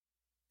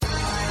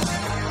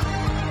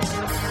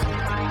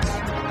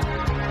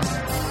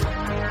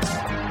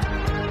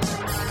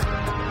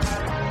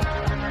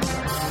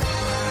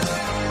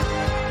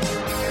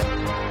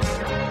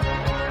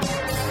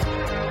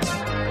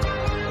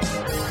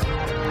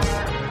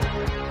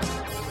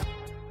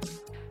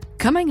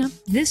Coming up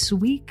this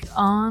week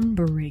on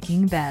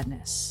Breaking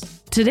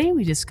Badness. Today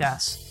we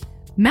discuss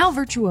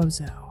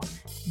Malvirtuoso.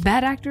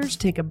 Bad actors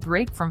take a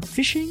break from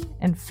fishing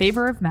in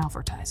favor of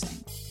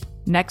malvertising.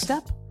 Next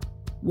up,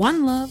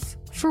 One Love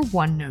for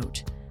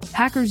OneNote.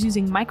 Hackers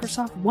using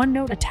Microsoft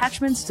OneNote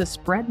attachments to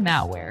spread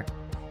malware.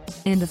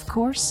 And of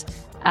course,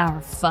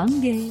 our fun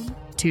game,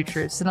 Two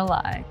Truths and a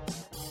Lie.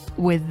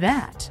 With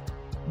that,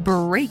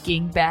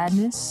 Breaking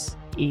Badness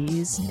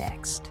is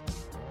next.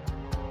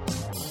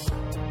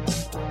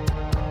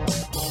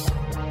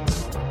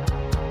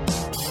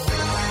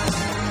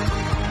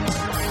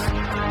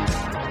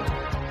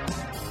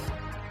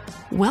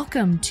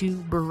 Welcome to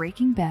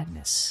Breaking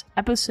Badness,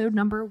 episode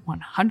number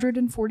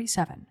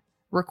 147,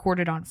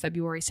 recorded on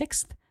February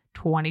 6th,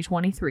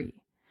 2023.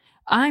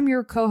 I'm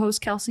your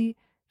co-host, Kelsey,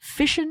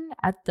 fishing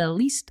at the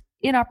least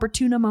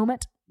inopportune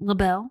moment,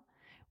 LaBelle.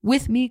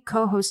 With me,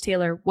 co-host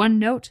Taylor,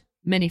 OneNote,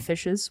 Many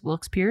Fishes,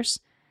 Wilkes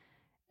Pierce.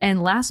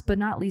 And last but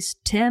not least,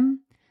 Tim,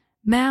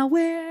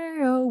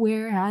 Malware, oh,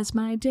 where has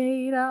my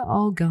data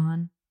all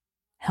gone?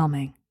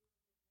 Helming.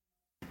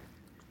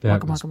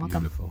 Welcome.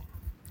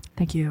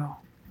 Thank you.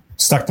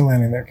 Stuck the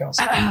landing there,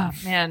 Kelsey.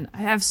 Man, I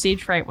have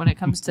stage fright when it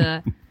comes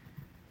to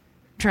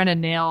trying to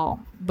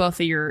nail both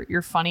of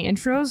your funny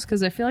intros,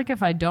 because I feel like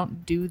if I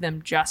don't do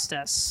them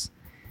justice,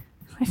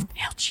 I've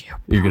nailed you.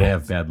 You're going to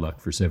have bad luck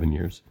for 7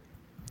 years.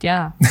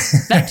 Yeah,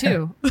 that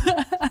too.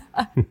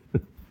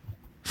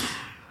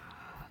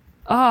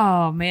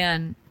 Oh,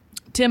 man.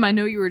 Tim, I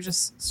know you were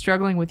just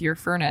struggling with your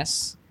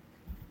furnace,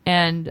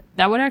 and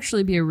that would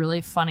actually be a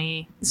really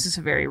funny, this is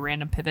a very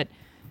random pivot,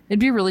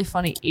 it'd be a really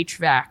funny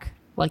HVAC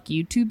like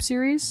YouTube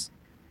series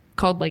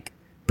called like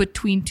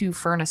Between Two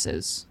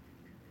Furnaces.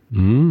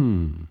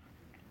 And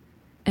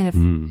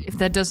if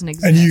that doesn't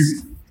exist, and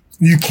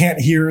you can't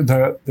hear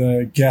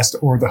the guest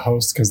or the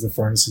host because the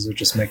furnaces are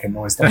just making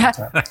noise the whole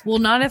time. Well,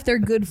 not if they're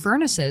good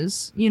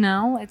furnaces, you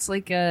know. It's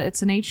like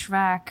it's an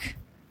HVAC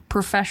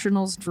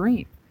professional's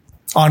dream.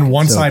 On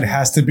one side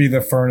has to be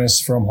the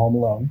furnace from Home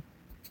Alone.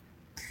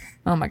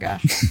 Oh my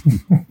gosh.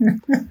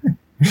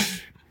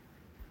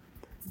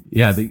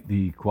 Yeah,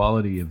 the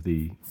quality of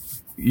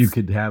you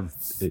could have,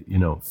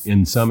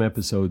 in some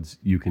episodes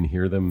you can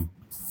hear them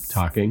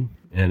talking,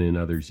 and in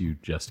others you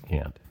just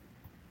can't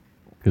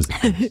because the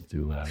furnace is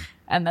too loud.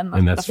 And then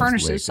the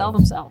furnaces sell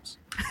themselves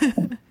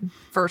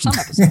for some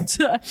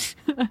episodes.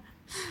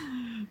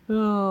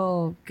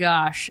 Oh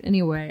gosh.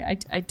 Anyway,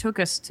 I took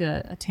us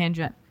to a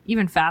tangent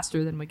even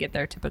faster than we get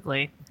there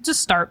typically.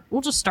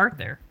 We'll just start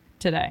there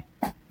today.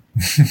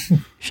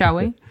 Shall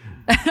we?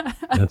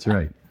 That's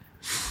right.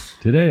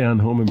 Today on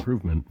Home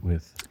Improvement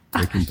with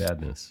Breaking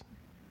Badness.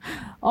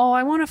 Oh,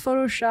 I want to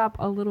Photoshop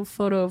a little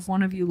photo of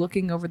one of you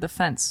looking over the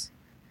fence.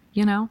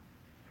 You know?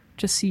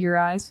 Just see your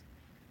eyes.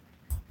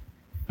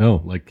 Oh,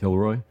 like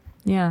Kilroy?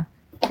 Yeah.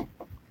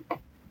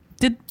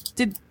 Did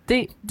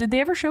they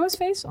ever show his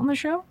face on the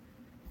show?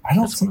 I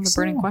don't That's think one of the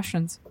so. burning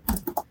questions.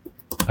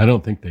 I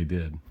don't think they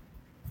did.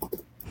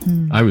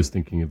 I was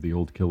thinking of the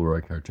old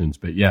Kilroy cartoons,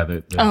 but yeah,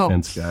 the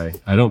fence guy.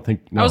 I don't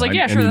think. No, I was like,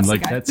 yeah, sure, that's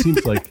like the guy. that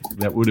seems like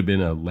that would have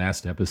been a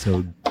last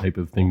episode type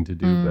of thing to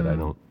do, but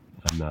I'm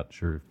not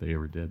sure if they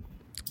ever did.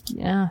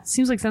 Yeah,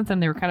 seems like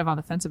something they were kind of on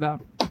the fence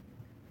about.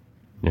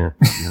 Yeah.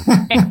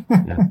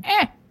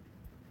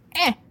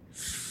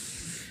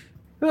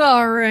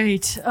 All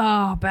right.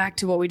 Back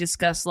to what we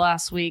discussed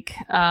last week.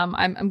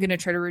 I'm going to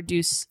try to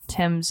reduce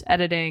Tim's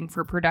editing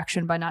for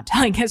production by not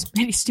telling as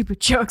many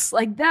stupid jokes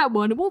like that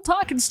one. We'll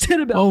talk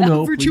instead about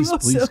Malvirtuoso.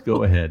 Please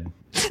go ahead.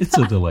 It's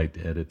a delight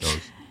to edit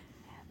those.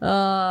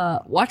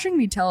 Watching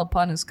me tell a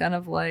pun is kind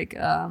of like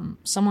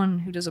someone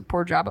who does a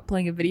poor job at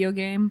playing a video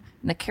game,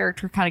 and the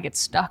character kind of gets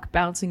stuck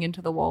bouncing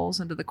into the walls,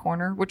 into the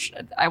corner, which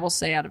I will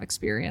say out of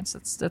experience,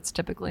 that's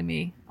typically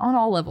me on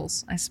all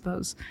levels, I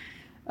suppose.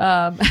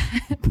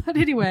 But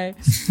anyway,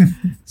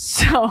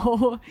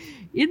 so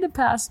in the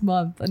past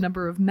month, a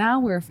number of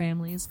malware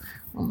families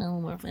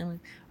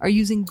are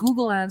using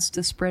Google Ads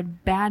to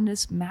spread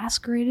badness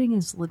masquerading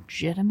as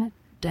legitimate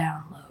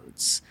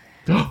downloads.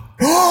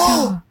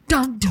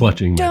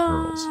 Clutching my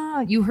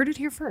pearls. You heard it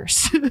here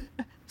first.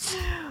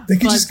 They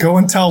could just go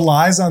and tell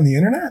lies on the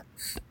internet?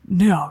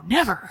 No,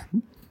 never.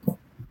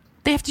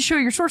 They have to show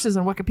your sources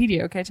on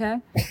Wikipedia, okay, Tay?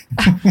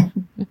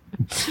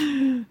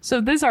 So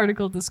this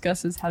article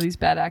discusses how these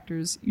bad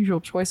actors' usual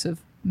choice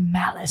of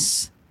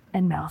malice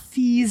and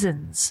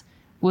malfeasance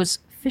was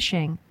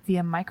phishing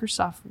via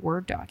Microsoft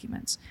Word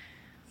documents.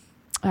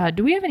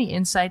 Do we have any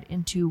insight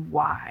into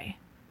why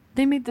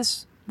they made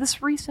this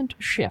recent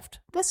shift,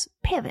 this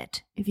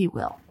pivot, if you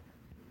will?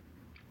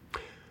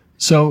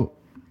 So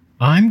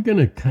I'm going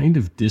to kind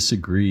of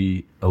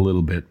disagree a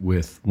little bit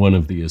with one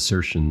of the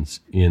assertions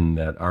in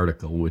that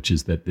article, which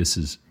is that this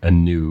is a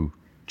new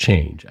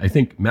change. I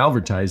think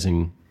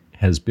malvertising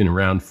has been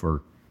around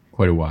for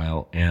quite a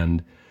while,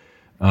 and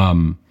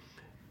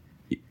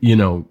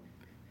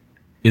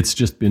it's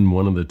just been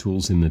one of the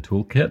tools in the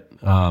toolkit.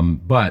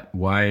 But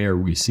why are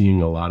we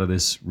seeing a lot of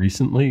this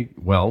recently?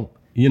 Well,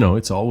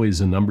 it's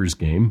always a numbers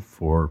game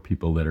for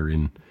people that are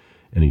in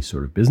any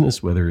sort of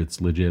business, whether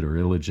it's legit or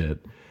illegit.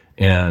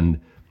 And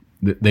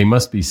they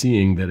must be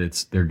seeing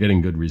that they're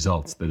getting good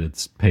results, that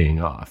it's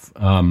paying off.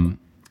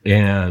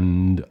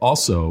 And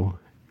also,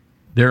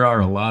 there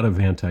are a lot of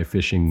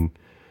anti-phishing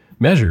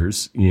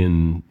measures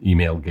in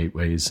email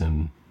gateways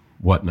and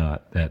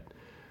whatnot that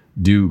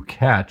do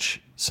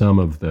catch some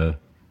of the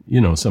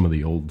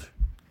old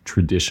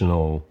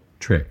traditional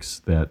tricks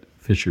that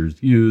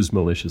phishers use,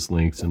 malicious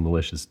links and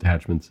malicious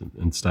attachments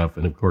and stuff.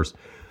 And of course,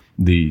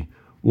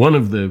 one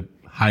of the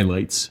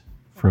highlights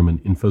from an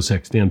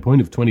InfoSec standpoint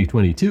of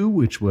 2022,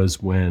 which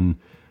was when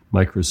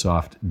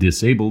Microsoft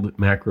disabled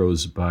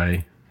macros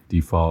by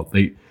default.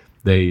 They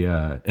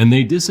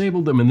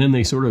disabled them, and then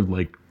they sort of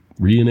like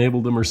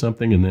re-enabled them or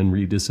something, and then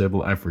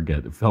re-disabled. I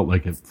forget. It felt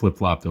like it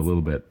flip-flopped a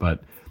little bit,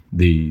 but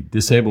the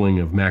disabling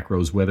of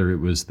macros, whether it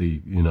was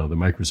the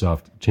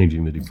Microsoft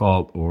changing the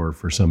default, or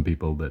for some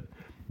people that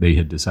they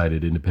had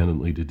decided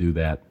independently to do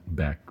that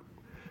back,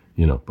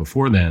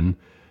 before then,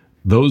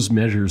 those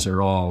measures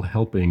are all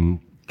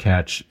helping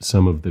catch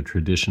some of the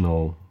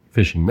traditional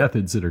phishing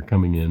methods that are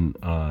coming in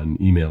on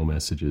email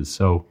messages.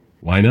 So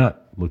why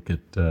not look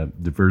at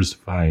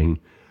diversifying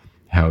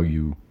how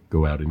you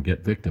go out and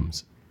get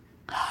victims?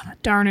 Oh,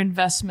 that darn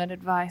investment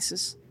advice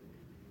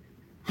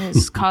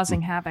is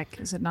causing havoc,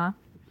 is it not?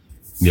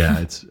 Yeah,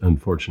 it's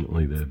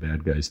unfortunately the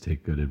bad guys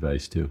take good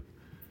advice too.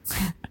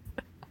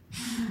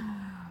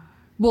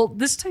 Well,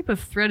 this type of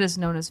threat is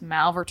known as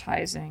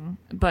malvertising,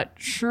 but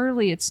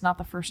surely it's not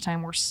the first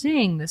time we're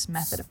seeing this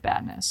method of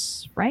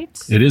badness,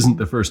 right? It isn't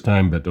the first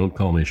time, but don't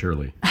call me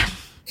Shirley.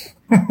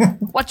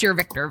 What's your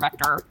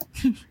Vector?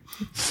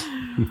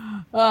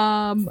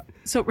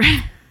 So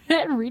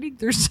reading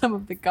through some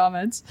of the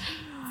comments,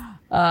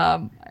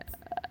 I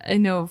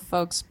know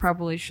folks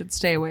probably should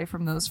stay away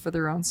from those for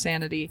their own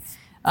sanity.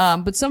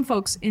 But some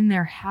folks in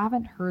there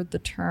haven't heard the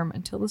term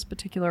until this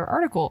particular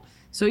article.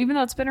 So even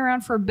though it's been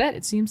around for a bit,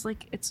 it seems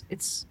like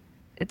it's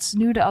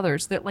new to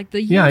others. That like the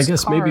I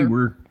guess maybe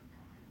we're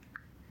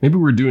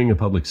doing a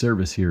public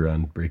service here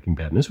on Breaking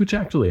Badness, which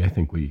actually I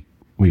think we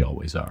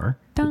always are.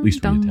 At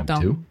least we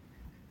attempt to.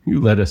 You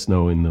let us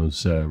know in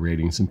those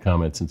ratings and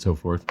comments and so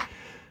forth.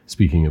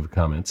 Speaking of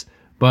comments,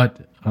 but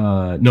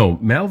no,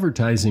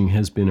 malvertising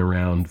has been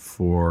around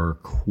for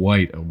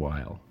quite a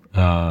while.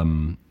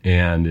 And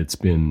it's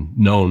been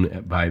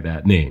known by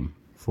that name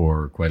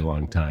for quite a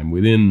long time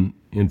within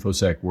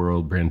InfoSec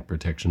world, brand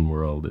protection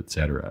world, et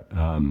cetera.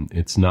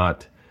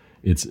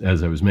 It's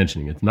as I was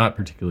mentioning, it's not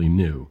particularly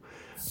new.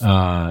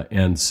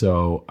 And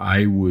so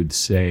I would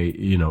say,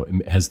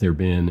 has there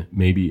been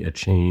maybe a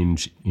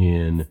change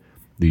in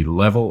the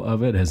level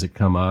of it? Has it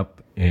come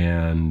up?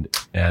 And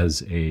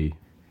as a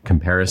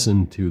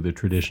comparison to the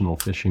traditional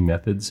phishing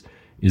methods,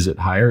 is it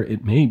higher?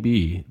 It may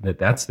be that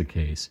that's the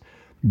case.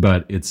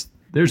 But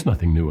there's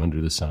nothing new under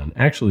the sun.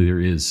 Actually, there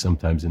is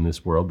sometimes in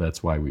this world.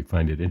 That's why we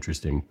find it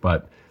interesting.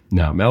 But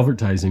now,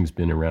 malvertising's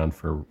been around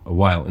for a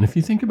while. And if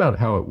you think about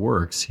how it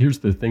works, here's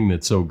the thing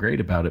that's so great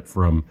about it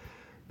from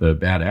the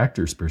bad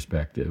actor's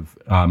perspective.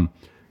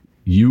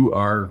 You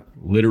are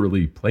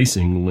literally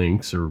placing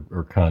links or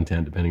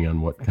content, depending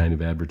on what kind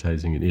of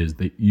advertising it is,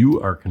 that you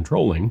are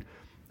controlling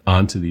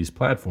onto these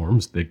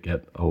platforms that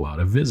get a lot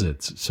of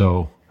visits.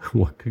 So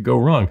what could go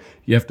wrong?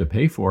 You have to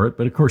pay for it,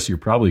 but of course you're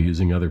probably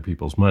using other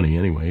people's money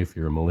anyway if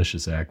you're a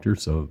malicious actor,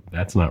 so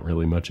that's not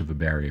really much of a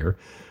barrier.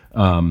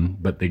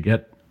 But they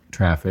get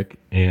traffic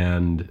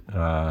and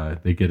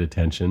they get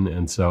attention,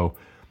 and so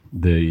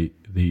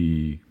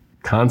the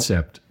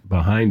concept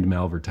behind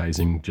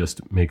malvertising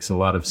just makes a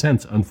lot of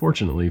sense,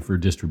 unfortunately, for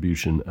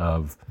distribution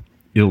of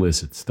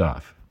illicit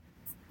stuff.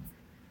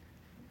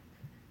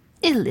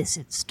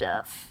 Illicit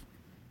stuff.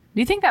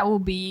 Do you think that will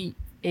be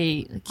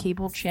a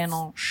cable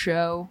channel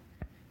show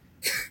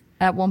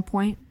at one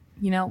point?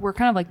 We're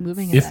kind of like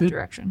moving in that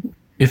direction.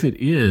 If it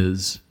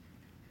is,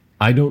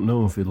 I don't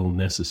know if it'll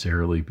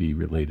necessarily be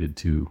related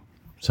to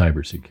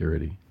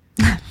cybersecurity.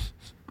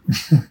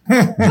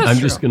 I'm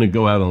just going to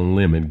go out on a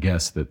limb and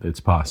guess that it's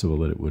possible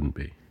that it wouldn't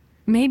be.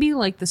 Maybe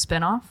like the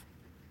spinoff,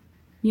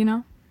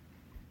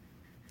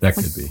 That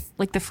could be.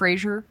 Like the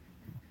Frasier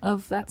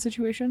of that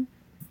situation,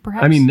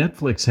 perhaps? I mean,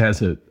 Netflix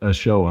has a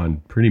show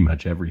on pretty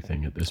much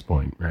everything at this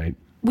point, right?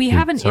 We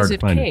have an It's hard Is to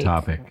It find Cake. a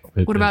topic.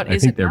 What about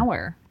Is It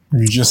Malware?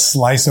 You just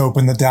slice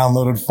open the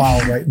downloaded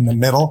file right in the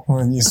middle,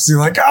 and you see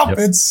Yep.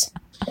 it's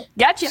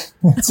Gotcha.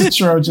 it's a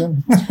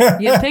Trojan.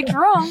 You picked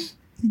wrong.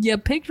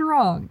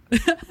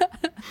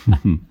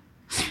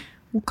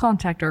 We'll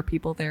contact our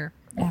people there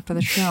after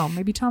the show.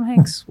 Maybe Tom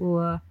Hanks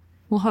will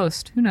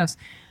host. Who knows?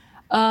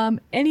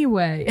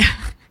 Anyway,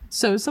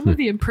 so some of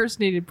the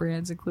impersonated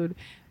brands include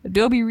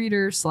Adobe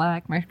Reader,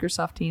 Slack,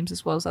 Microsoft Teams,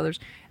 as well as others.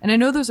 And I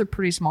know those are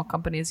pretty small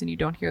companies, and you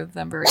don't hear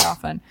them very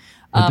often.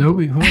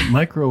 Adobe, what?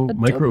 Micro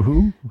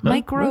who?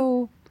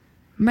 Huh?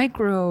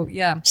 Micro,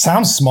 yeah.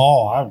 Sounds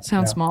small.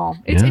 Small.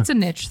 It's a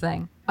niche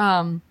thing.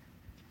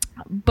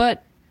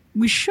 But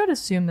we should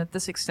assume that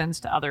this extends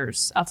to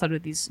others outside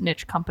of these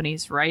niche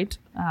companies, right?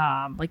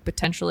 Like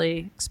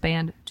potentially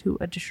expand to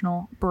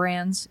additional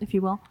brands, if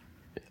you will.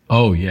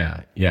 Oh,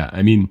 yeah. Yeah.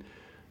 I mean,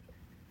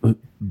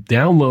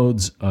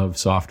 downloads of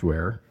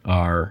software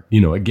are,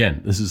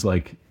 again, this is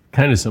like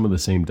kind of some of the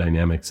same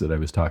dynamics that I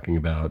was talking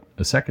about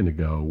a second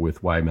ago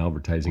with why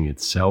malvertising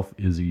itself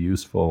is a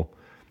useful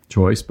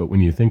choice. But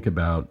when you think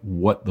about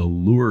what the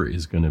lure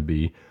is going to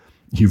be,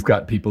 you've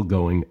got people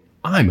going,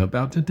 I'm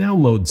about to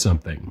download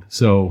something.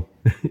 So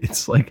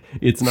it's like,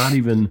 it's not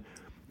even,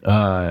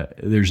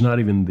 there's not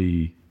even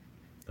the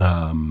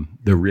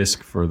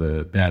risk for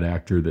the bad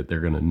actor that they're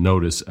going to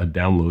notice a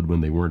download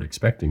when they weren't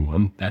expecting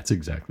one. That's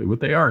exactly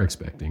what they are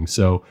expecting.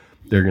 So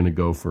they're going to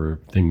go for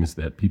things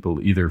that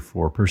people either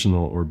for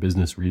personal or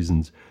business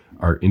reasons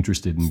are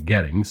interested in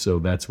getting. So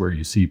that's where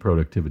you see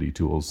productivity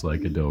tools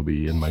like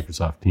Adobe and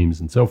Microsoft Teams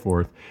and so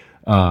forth.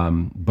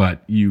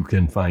 But you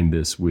can find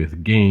this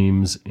with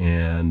games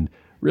and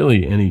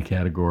really any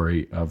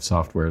category of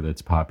software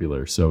that's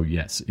popular. So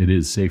yes, it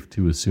is safe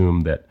to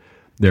assume that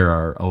there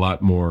are a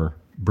lot more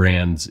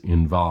brands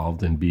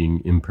involved in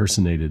being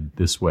impersonated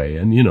this way.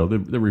 And,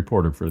 the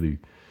reporter for the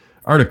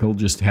article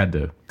just had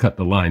to cut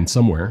the line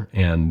somewhere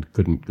and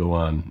couldn't go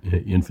on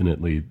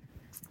infinitely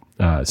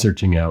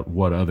searching out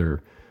what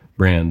other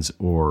brands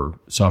or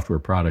software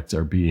products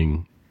are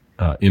being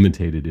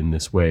imitated in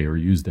this way or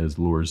used as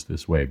lures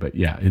this way. But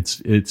yeah,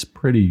 it's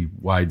pretty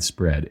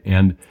widespread.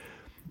 And,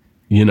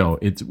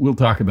 we'll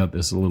talk about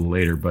this a little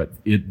later, but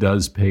it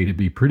does pay to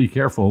be pretty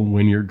careful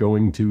when you're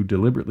going to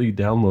deliberately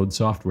download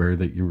software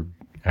that you're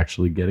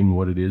actually getting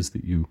what it is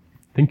that you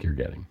think you're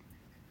getting.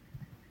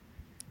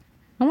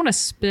 I want to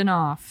spin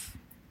off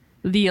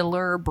the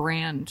Allure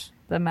brand,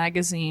 the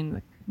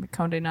magazine, the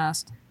Condé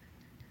Nast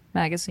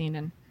magazine,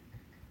 and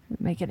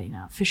make it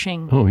a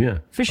fishing. Oh yeah,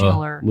 fishing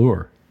allure.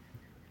 Lure.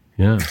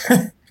 Yeah.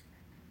 I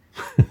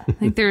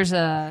think there's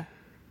a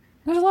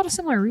lot of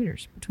similar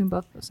readers between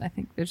both of us. I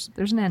think there's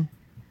an N.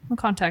 We'll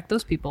contact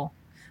those people.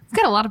 We've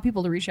got a lot of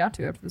people to reach out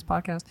to after this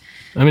podcast.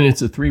 I mean,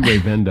 it's a three-way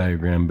Venn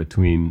diagram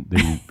between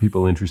the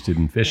people interested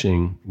in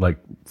fishing, like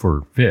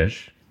for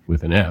fish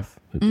with an F,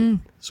 that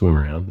swim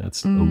around.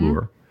 That's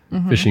Allure.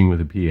 Mm-hmm. Fishing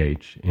with a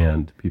PH,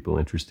 and people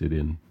interested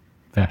in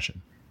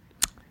fashion.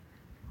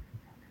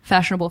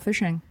 Fashionable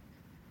fishing.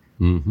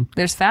 Mm-hmm.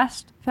 There's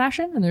fast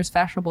fashion and there's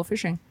fashionable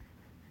fishing.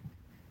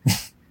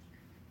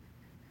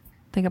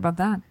 Think about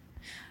that.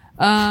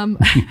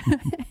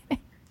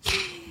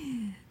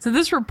 So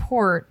this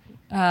report,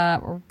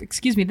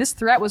 this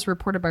threat was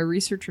reported by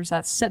researchers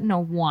at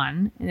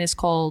SentinelOne and is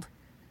called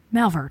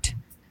Malvert,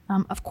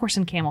 of course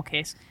in camel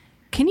case.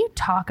 Can you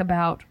talk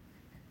about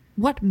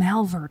what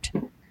Malvert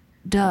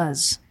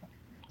does?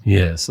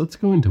 Yes, let's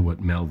go into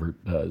what Malvert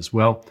does.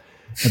 Well,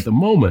 at the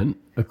moment,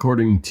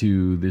 according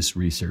to this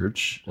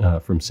research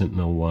from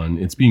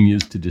SentinelOne, it's being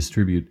used to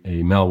distribute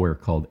a malware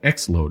called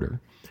Xloader.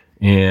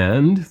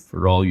 And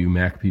for all you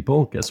Mac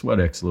people, guess what?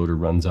 Xloader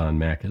runs on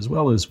Mac as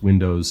well as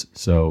Windows,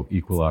 so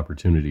equal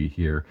opportunity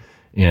here.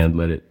 And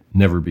let it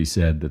never be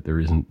said that there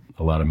isn't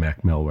a lot of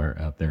Mac malware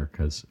out there,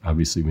 because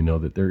obviously we know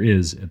that there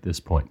is at this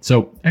point.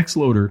 So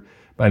Xloader,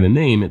 by the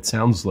name, it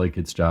sounds like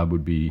its job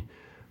would be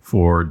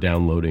for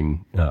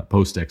downloading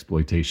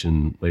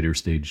post-exploitation later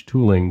stage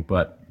tooling,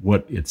 but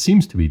what it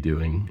seems to be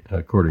doing,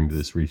 according to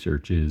this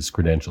research, is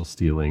credential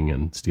stealing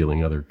and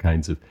stealing other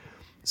kinds of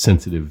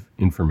sensitive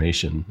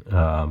information,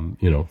 from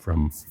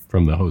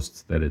the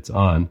hosts that it's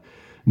on.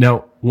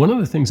 Now, one of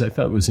the things I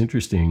thought was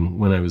interesting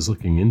when I was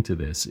looking into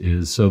this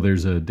is, so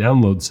there's a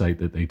download site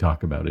that they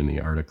talk about in the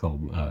article,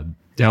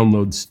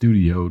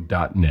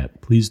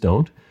 downloadstudio.net. Please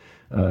don't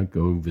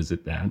go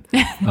visit that.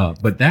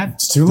 But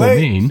that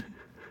domain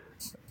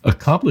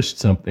accomplished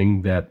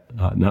something that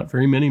not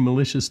very many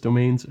malicious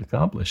domains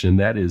accomplish, and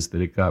that is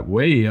that it got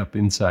way up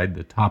inside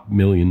the top 1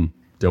 million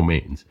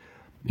domains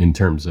in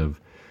terms of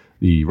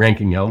the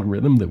ranking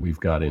algorithm that we've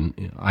got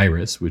in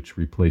Iris, which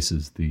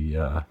replaces the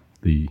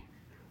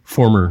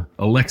former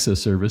Alexa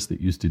service that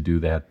used to do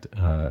that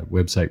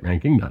website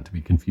ranking, not to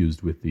be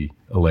confused with the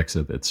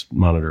Alexa that's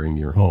monitoring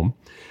your home.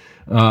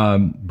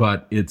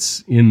 But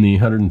it's in the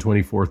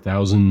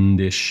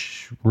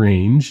 124,000-ish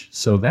range,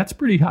 so that's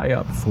pretty high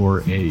up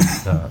for a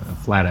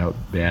flat-out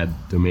bad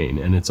domain.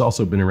 And it's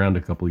also been around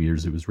a couple of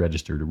years. It was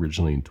registered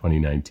originally in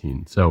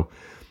 2019. So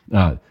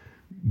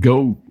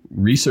go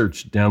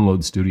research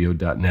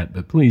downloadstudio.net,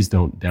 but please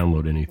don't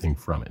download anything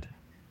from it.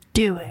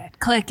 Do it.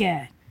 Click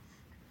it.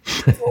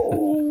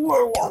 Oh,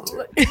 I want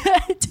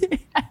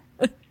it.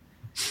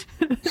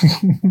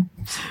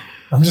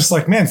 I'm just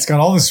like, man, it's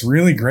got all this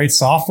really great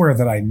software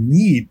that I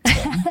need.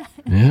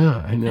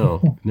 Yeah, I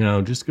know.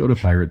 No, just go to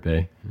Pirate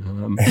Bay.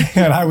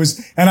 And I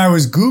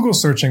was Google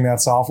searching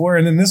that software,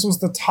 and then this was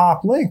the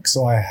top link,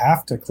 so I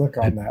have to click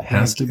on that.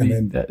 Has to be.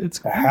 It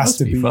has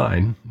to be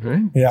fine,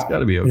 right? Yeah, it's got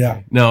to be okay.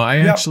 Yeah. No,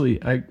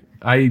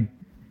 I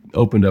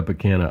opened up a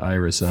can of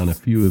Iris on a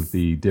few of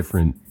the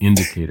different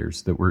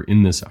indicators that were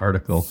in this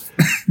article,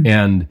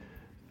 and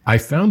I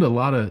found a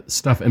lot of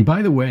stuff. And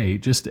by the way,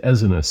 just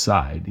as an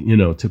aside,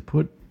 to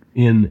put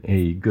in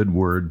a good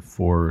word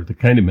for the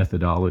kind of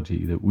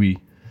methodology that we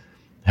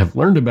have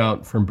learned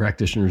about from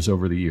practitioners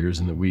over the years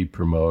and that we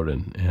promote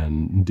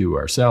and do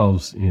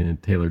ourselves.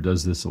 And Taylor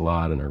does this a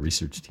lot, and our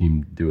research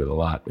team do it a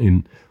lot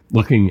in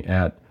looking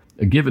at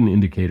a given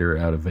indicator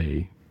out of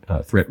a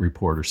threat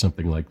report or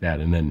something like that,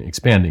 and then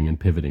expanding and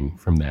pivoting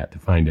from that to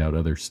find out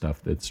other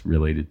stuff that's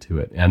related to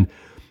it. And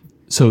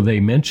so they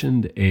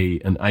mentioned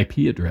an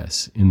IP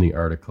address in the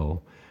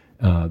article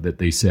that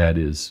they said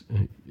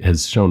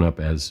has shown up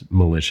as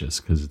malicious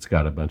because it's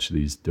got a bunch of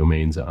these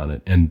domains on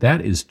it. And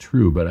that is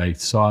true, but I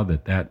saw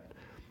that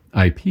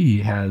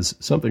IP has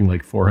something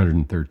like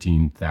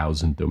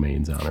 413,000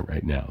 domains on it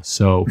right now.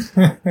 So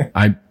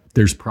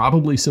there's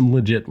probably some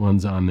legit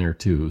ones on there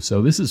too.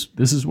 So this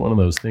is one of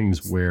those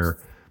things where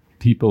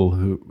people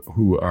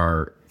who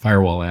are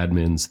firewall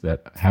admins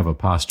that have a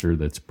posture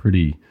that's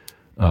pretty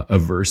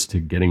averse to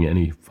getting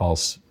any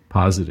false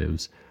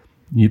positives,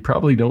 you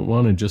probably don't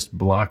want to just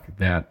block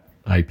that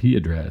IP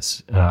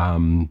address.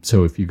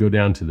 So if you go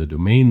down to the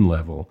domain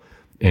level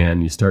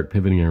and you start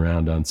pivoting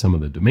around on some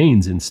of the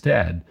domains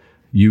instead,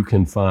 you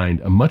can find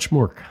a much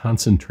more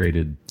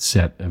concentrated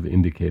set of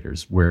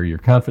indicators where your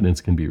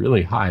confidence can be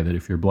really high that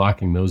if you're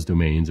blocking those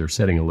domains or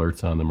setting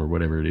alerts on them or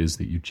whatever it is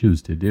that you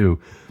choose to do,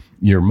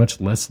 you're much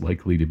less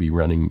likely to be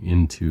running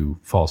into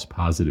false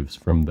positives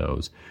from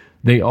those.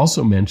 They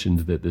also mentioned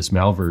that this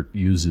malware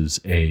uses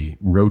a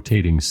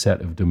rotating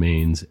set of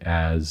domains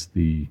as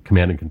the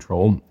command and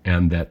control,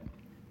 and that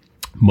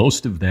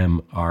most of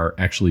them are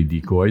actually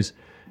decoys,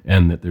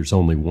 and that there's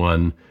only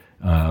one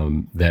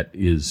that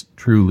is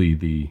truly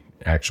the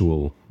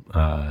actual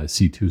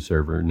C2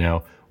 server.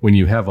 Now, when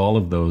you have all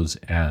of those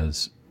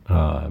as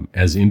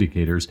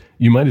indicators,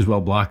 you might as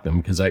well block them,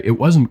 because it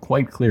wasn't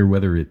quite clear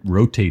whether it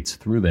rotates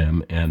through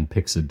them and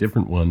picks a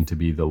different one to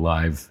be the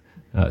live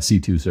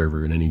C2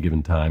 server at any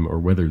given time, or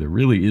whether there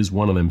really is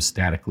one of them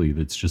statically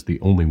that's just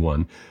the only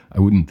one. I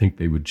wouldn't think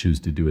they would choose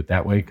to do it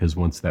that way, because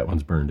once that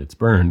one's burned, it's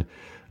burned.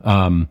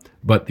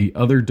 But the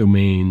other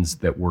domains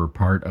that were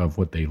part of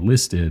what they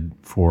listed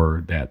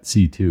for that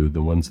C2,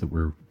 the ones that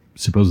were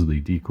supposedly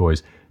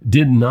decoys,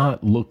 did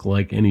not look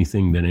like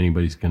anything that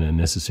anybody's going to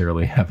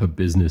necessarily have a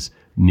business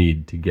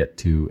need to get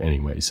to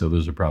anyway. So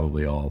those are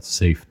probably all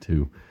safe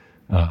to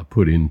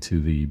put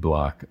into the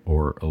block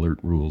or alert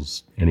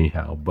rules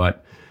anyhow.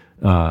 But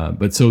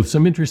so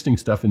some interesting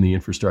stuff in the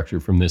infrastructure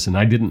from this, and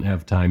I didn't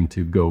have time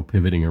to go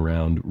pivoting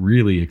around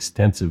really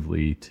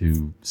extensively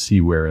to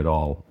see where it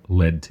all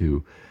led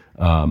to.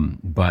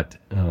 But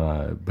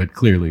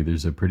clearly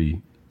there's a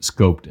pretty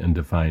scoped and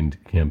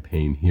defined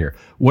campaign here.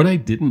 What I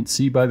didn't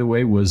see, by the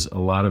way, was a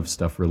lot of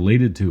stuff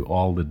related to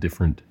all the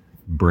different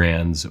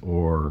brands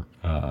or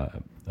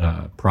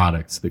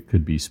products that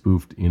could be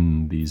spoofed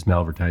in these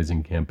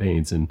malvertising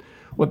campaigns. And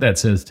what that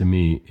says to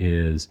me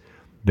is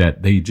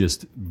that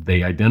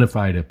they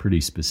identified a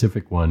pretty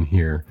specific one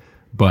here,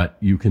 but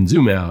you can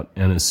zoom out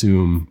and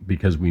assume,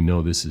 because we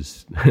know this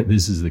is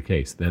this is the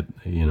case, that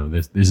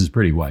this is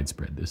pretty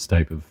widespread. This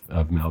type of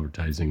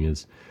malvertising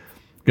is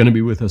going to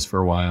be with us for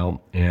a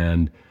while.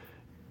 And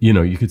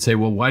you could say,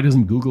 well, why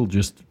doesn't Google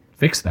just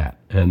fix that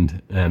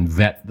and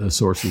vet the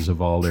sources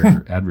of all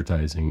their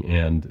advertising?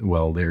 And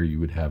well, there you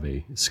would have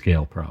a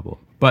scale problem.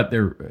 But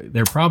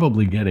they're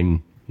probably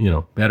getting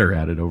better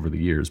at it over the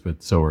years,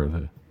 but so are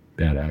the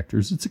bad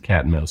actors. It's a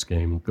cat and mouse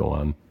game. Go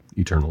on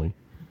eternally.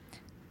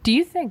 Do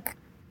you think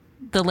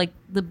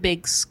the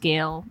big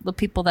scale, the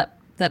people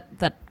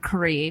that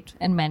create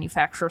and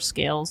manufacture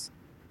scales,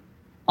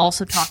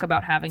 also talk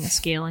about having a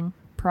scaling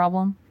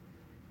problem?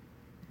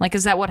 Like,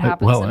 is that what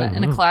happens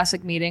in a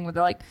classic meeting where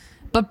they're like,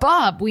 "But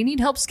Bob, we need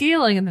help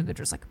scaling," and then they're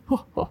just like,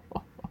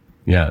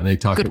 Yeah, they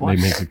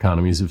make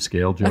economies of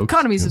scale jokes.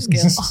 Economies of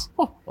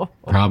scale.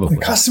 Probably.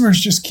 The customers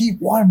just keep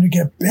wanting to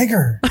get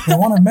bigger. They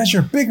want to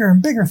measure bigger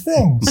and bigger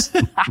things.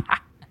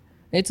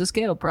 It's a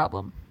scale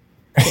problem.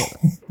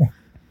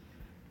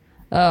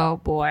 Oh,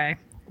 boy.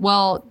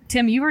 Well,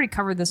 Tim, you already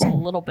covered this a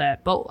little bit,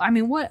 but I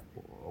mean, what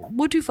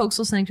do folks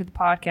listening to the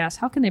podcast,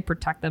 how can they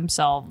protect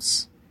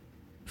themselves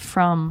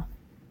from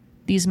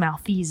these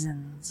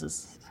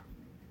malfeasance?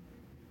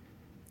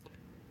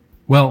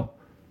 Well,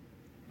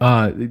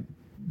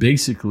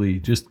 basically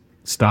just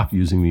stop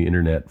using the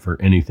internet for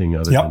anything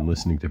other than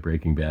listening to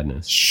Breaking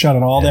Badness. Shut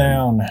it all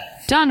down.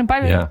 Done.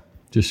 Bye. Yeah.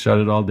 Just shut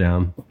it all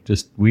down.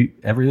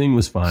 Everything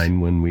was fine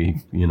when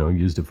we,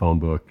 used a phone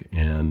book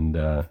and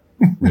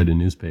read a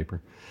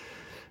newspaper.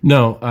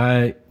 No,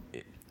 I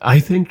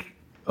think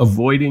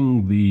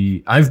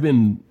avoiding I've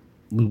been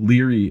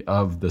leery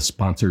of the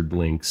sponsored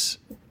links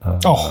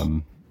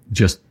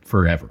just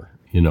forever.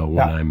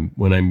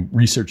 When I'm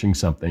researching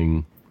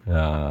something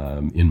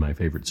in my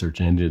favorite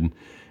search engine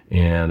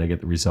and I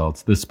get the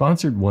results, the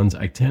sponsored ones,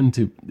 I tend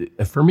to,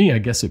 for me, I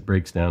guess it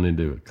breaks down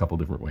into a couple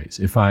different ways.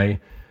 If I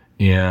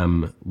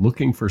am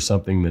looking for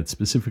something that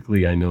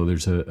specifically I know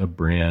there's a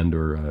brand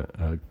or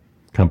a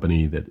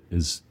company that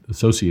is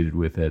associated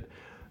with it,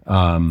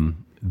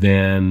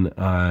 then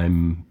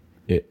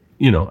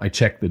I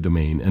check the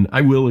domain, and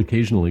I will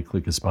occasionally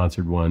click a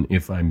sponsored one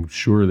if I'm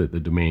sure that the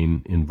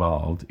domain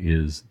involved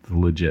is the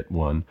legit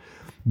one.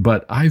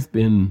 But I've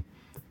been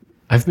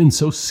I've been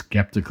so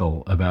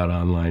skeptical about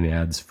online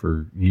ads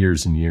for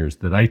years and years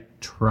that I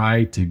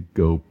try to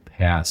go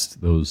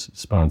past those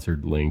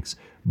sponsored links.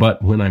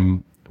 But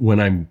when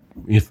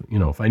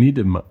if I need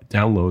to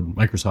download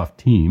Microsoft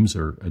Teams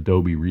or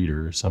Adobe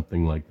Reader or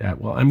something like that,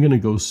 well, I'm going to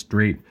go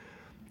straight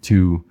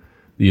to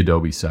the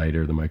Adobe site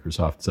or the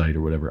Microsoft site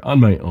or whatever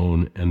on my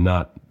own, and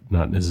not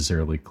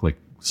necessarily click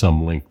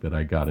some link that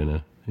I got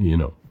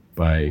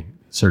by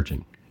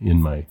searching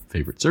in my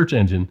favorite search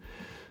engine.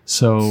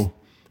 So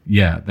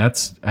yeah,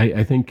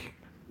 I think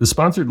the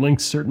sponsored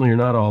links certainly are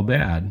not all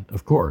bad,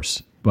 of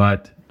course,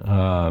 but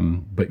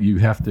you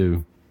have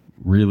to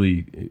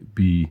really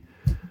be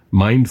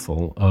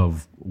mindful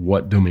of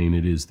what domain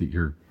it is that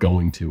you're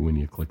going to when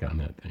you click on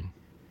that thing.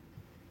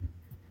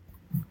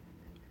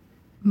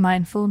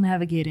 Mindful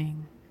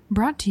navigating,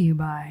 brought to you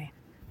by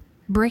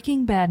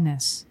Breaking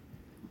Badness.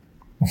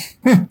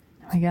 There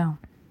we go.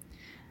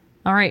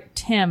 All right,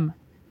 Tim,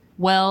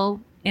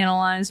 well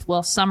analyzed,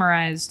 well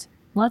summarized.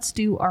 Let's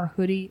do our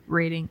hoodie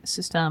rating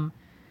system,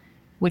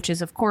 which is,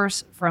 of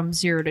course, from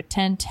 0 to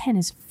 10. 10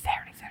 is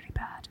very, very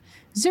bad.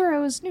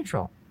 0 is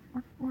neutral,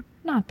 or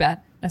not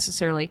bad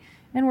necessarily.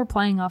 And we're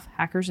playing off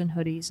hackers and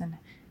hoodies, and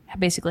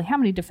basically how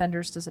many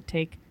defenders does it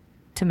take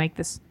to make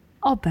this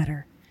all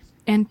better?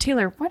 And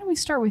Taylor, why don't we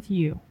start with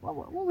you?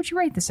 What would you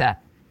rate this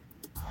at?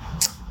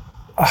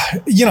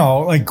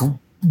 Like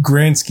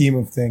grand scheme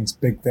of things,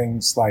 big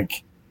things,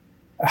 like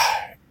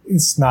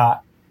it's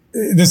not.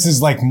 This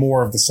is like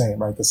more of the same,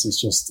 right? This is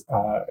just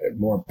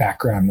more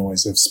background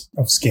noise of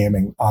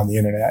scamming on the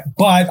internet.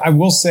 But I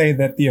will say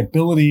that the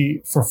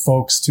ability for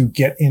folks to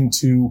get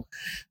into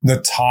the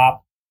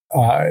top,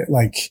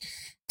 like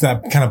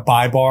that kind of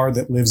buy bar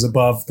that lives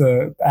above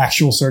the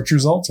actual search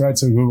results, right?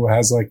 So Google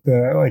has like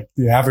the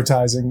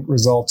advertising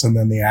results and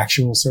then the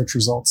actual search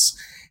results.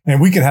 And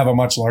we could have a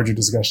much larger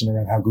discussion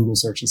around how Google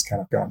search has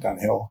kind of gone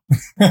downhill.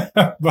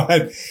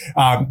 But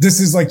this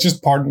is like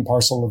just part and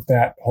parcel of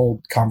that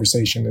whole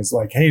conversation is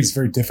like, hey, it's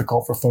very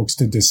difficult for folks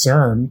to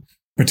discern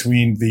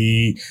between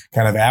the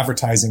kind of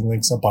advertising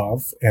links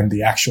above and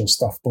the actual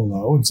stuff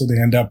below. And so they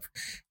end up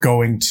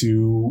going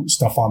to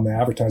stuff on the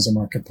advertiser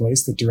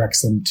marketplace that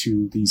directs them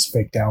to these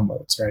fake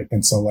downloads, right?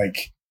 And so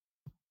like,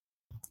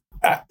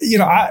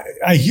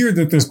 I hear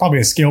that there's probably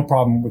a scale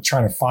problem with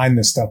trying to find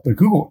this stuff, but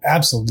Google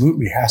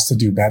absolutely has to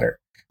do better.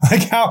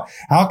 Like how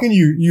can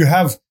you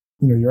have,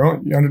 you're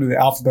under the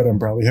Alphabet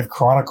umbrella, you have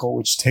Chronicle,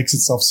 which takes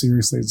itself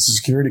seriously as a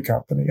security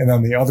company. And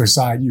on the other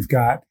side, you've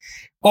got,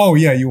 oh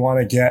yeah, you want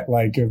to get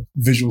like a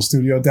Visual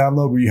Studio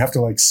download where you have to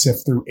like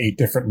sift through 8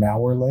 different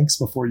malware links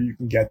before you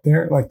can get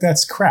there. Like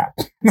that's crap.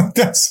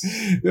 That's,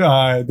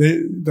 I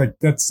don't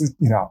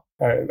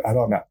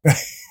know.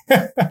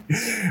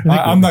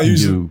 I'm not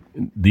using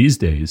these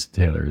days,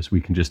 Taylor, is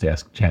we can just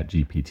ask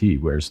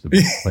ChatGPT where's the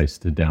best place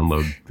to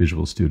download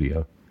Visual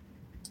Studio.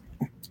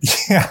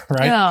 Yeah,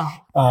 right.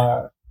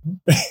 Oh.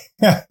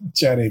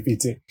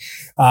 ChatGPT.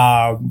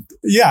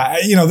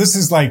 This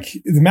is like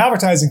the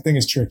advertising thing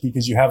is tricky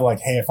because you have like,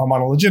 hey, if I'm on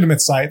a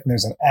legitimate site and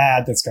there's an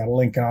ad that's got a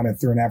link on it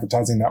through an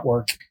advertising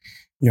network,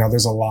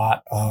 there's a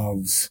lot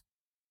of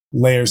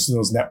layers to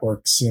those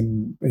networks,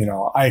 and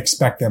I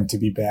expect them to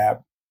be bad.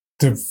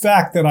 The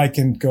fact that I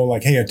can go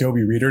like, hey,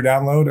 Adobe Reader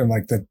download, and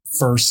like the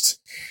first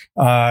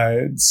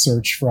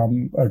search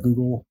from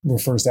Google, the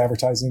first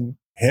advertising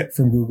hit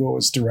from Google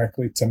is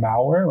directly to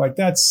malware. Like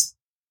that's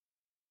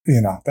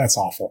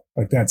awful.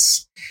 Like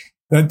that's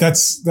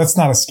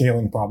not a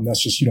scaling problem.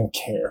 That's just, you don't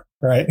care,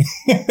 right?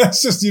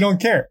 That's just, you don't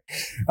care.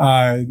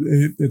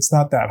 It's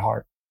not that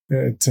hard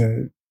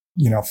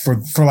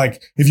for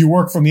like, if you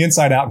work from the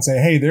inside out and say,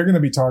 hey, they're going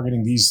to be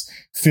targeting these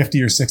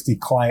 50 or 60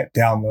 client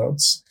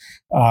downloads,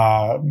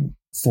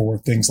 for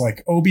things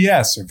like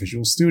OBS or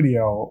Visual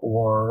Studio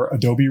or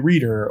Adobe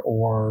Reader,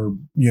 or,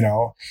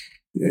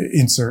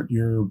 insert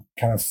your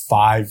kind of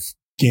 5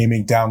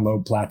 gaming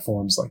download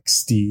platforms like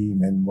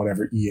Steam and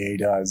whatever EA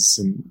does,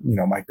 and,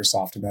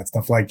 Microsoft and that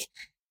stuff. Like,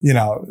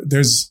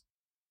 there's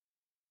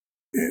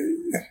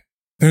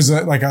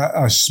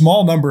a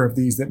small number of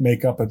these that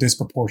make up a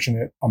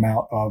disproportionate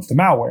amount of the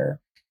malware,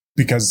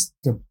 because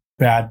your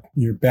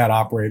bad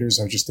operators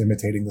are just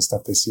imitating the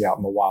stuff they see out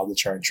in the wild to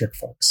try and trick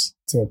folks.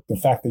 So the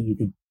fact that you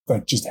could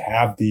like just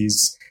have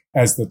these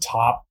as the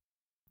top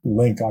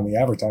link on the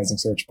advertising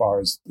search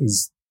bar is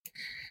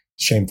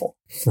shameful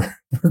for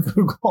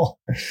Google.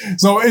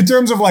 So in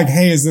terms of like,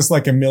 hey, is this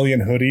like 1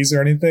 million hoodies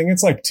or anything?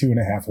 It's like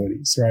 2.5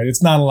 hoodies, right?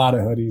 It's not a lot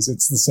of hoodies.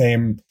 It's the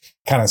same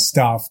kind of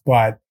stuff,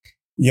 but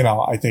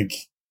I think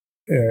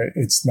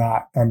it's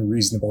not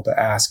unreasonable to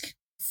ask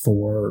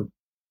for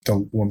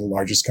one of the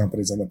largest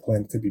companies on the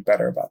planet to be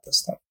better about this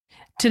stuff.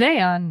 Today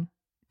on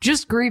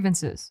Just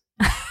Grievances.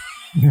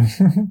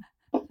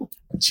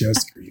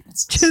 Just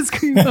grievances. Just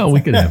grievances. Well, we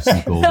could have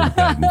some golden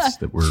guidance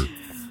that were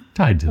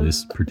tied to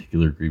this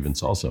particular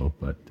grievance also,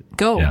 but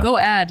go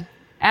add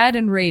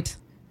and rate.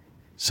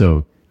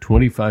 So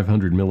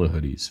 2,500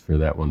 millihoodies for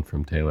that one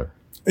from Taylor.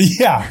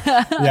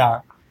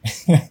 Yeah.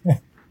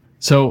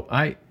 So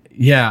I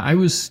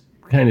was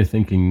kind of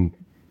thinking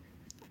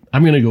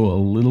I'm going to go a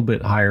little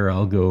bit higher.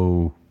 I'll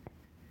go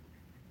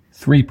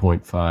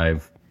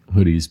 3.5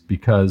 hoodies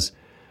because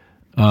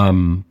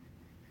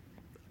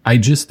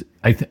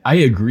I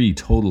agree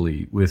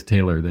totally with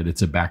Taylor that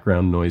it's a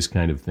background noise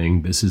kind of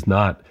thing. This is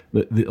not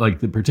like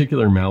the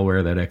particular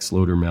malware, that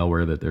Xloader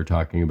malware that they're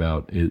talking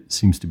about. It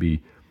seems to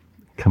be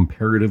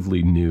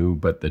comparatively new,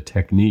 but the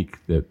technique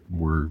that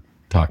we're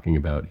talking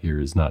about here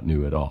is not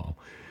new at all.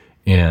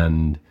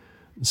 And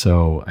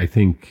so I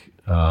think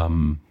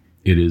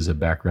it is a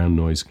background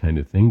noise kind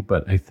of thing,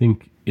 but I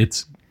think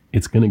it's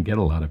going to get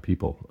a lot of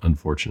people,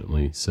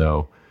 unfortunately.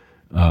 So,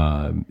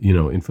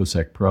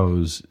 InfoSec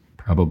pros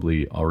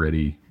probably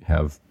already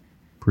have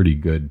pretty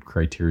good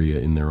criteria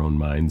in their own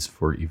minds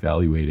for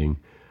evaluating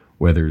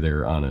whether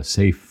they're on a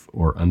safe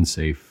or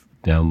unsafe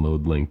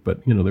download link.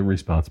 But, they're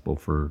responsible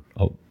for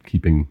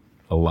keeping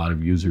a lot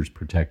of users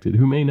protected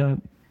who may not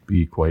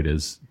be quite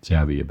as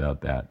savvy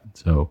about that.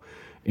 So,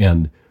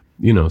 and,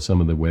 some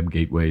of the web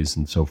gateways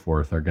and so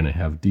forth are going to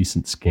have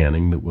decent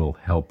scanning that will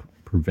help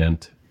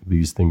prevent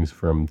these things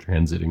from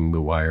transiting the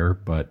wire.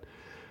 But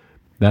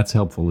that's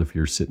helpful if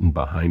you're sitting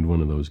behind one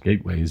of those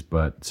gateways,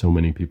 but so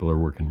many people are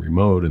working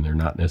remote and they're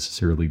not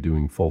necessarily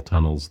doing full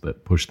tunnels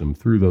that push them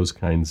through those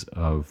kinds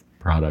of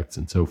products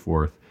and so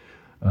forth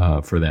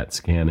for that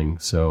scanning.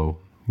 So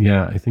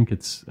yeah, I think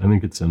it's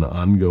an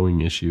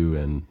ongoing issue,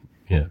 and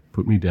yeah,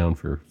 put me down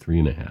for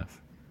 3.5.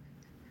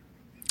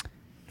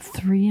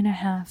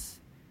 3.5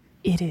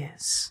 it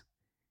is.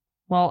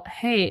 Well,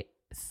 hey,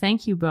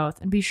 thank you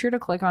both. And be sure to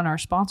click on our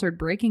sponsored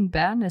Breaking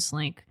Badness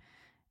link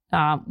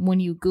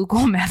when you Google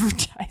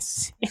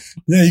advertising.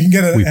 Yeah, you can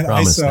get an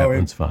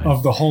ISO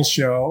of the whole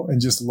show and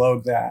just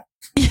load that.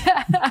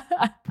 Yeah.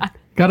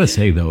 Gotta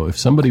say, though, if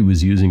somebody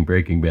was using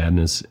Breaking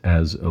Badness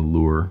as a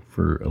lure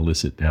for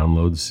illicit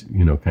downloads,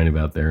 kind of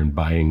out there and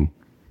buying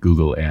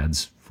Google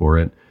ads for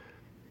it,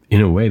 in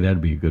a way,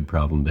 that'd be a good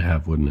problem to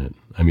have, wouldn't it?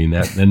 I mean,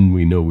 then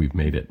we know we've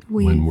made it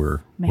when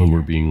we're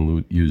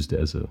being used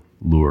as a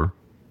lure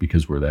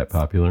because we're that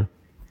popular.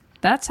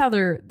 That's how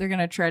they're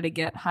gonna try to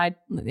get high.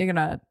 They're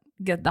gonna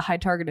get the high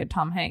targeted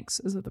Tom Hanks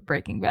is with the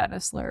Breaking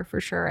Badness lure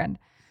for sure, and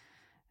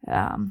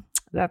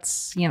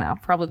that's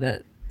probably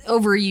the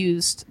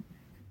overused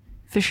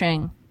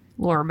phishing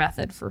lure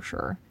method for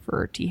sure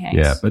for T Hanks.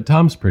 Yeah, but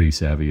Tom's pretty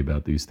savvy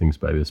about these things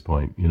by this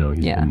point.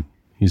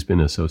 He's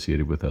been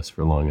associated with us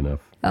for long enough.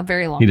 A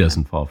very long time. He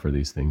doesn't fall for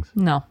these things.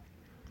 No.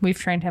 We've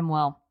trained him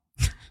well.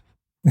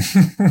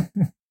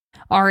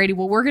 Alrighty,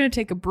 well, we're going to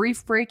take a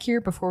brief break here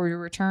before we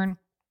return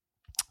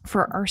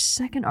for our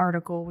second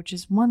article, which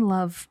is One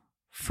Love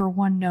for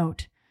One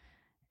Note.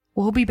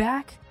 We'll be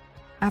back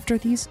after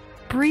these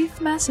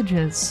brief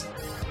messages,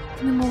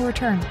 and then we'll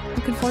return.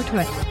 Looking forward to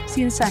it.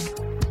 See you in a sec.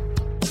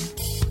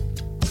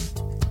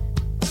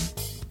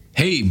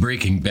 Hey,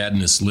 Breaking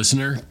Badness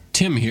listener.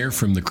 Tim here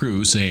from the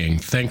crew saying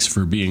thanks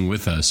for being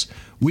with us.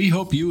 We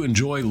hope you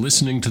enjoy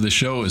listening to the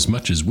show as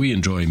much as we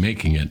enjoy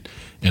making it.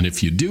 And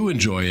if you do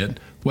enjoy it,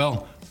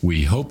 well,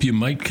 we hope you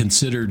might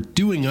consider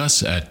doing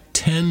us a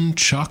 10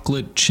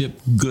 chocolate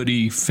chip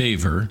goodie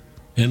favor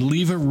and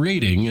leave a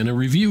rating and a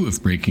review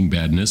of Breaking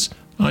Badness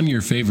on your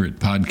favorite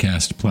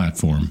podcast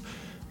platform.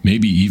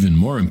 Maybe even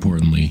more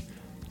importantly,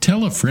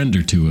 tell a friend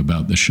or two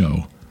about the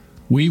show.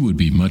 We would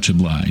be much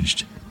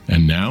obliged.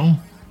 And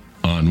now,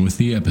 on with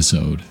the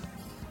episode.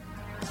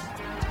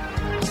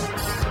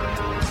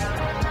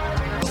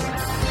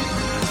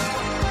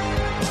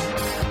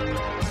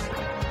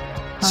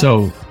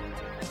 So,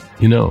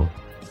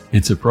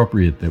 it's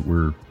appropriate that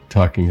we're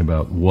talking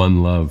about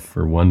One Love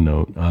for One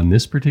Note on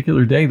this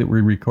particular day that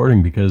we're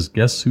recording, because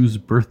guess whose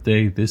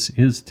birthday this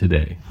is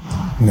today?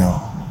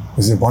 No.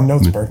 Is it One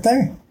Note's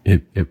birthday?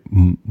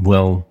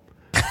 Well,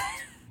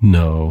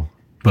 no,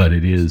 but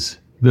it is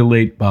the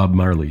late Bob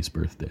Marley's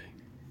birthday.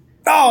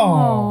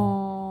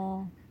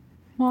 Oh!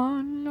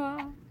 One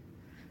love.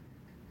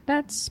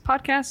 Let's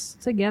podcast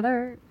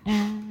together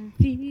and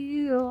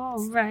feel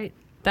all right.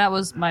 That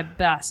was my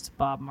best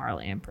Bob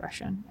Marley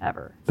impression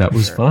ever. That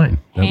was fine.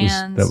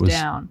 Hands that was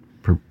down.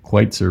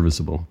 Quite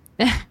serviceable.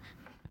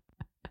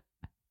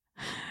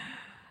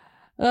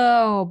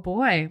 Oh,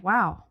 boy.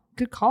 Wow.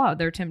 Good call out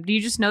there, Tim. Do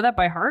you just know that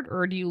by heart,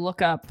 or do you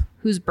look up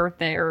whose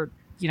birthday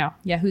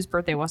whose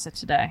birthday was it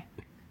today?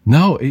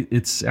 No,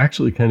 it's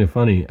actually kind of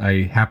funny.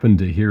 I happened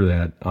to hear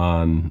that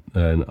on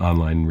an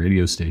online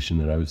radio station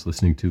that I was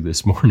listening to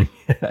this morning.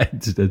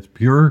 It's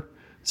pure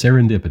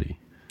serendipity.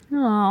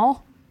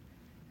 Oh.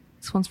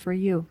 This one's for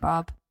you,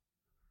 Bob.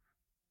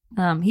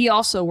 He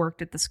also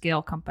worked at the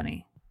Scale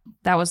Company.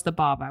 That was the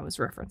Bob I was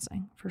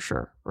referencing for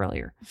sure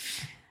earlier.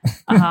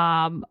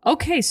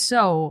 Okay,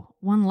 so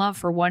One Love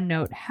for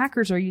OneNote.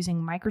 Hackers are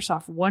using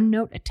Microsoft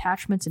OneNote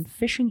attachments and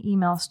phishing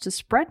emails to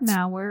spread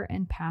malware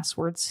and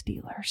password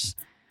stealers.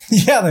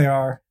 Yeah, they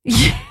are.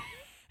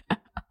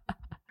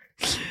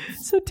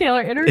 So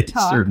Taylor, in our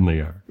talk,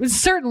 certainly are.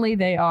 Certainly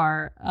they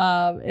are.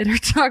 In our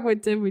talk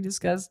with Tim, we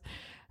discussed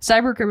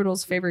cyber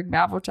criminals favoring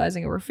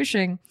advertising over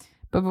phishing.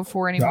 But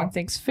before anyone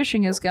thinks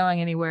phishing is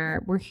going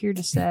anywhere, we're here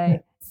to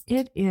say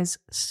it is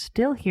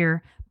still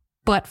here.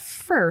 But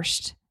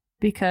first,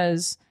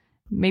 because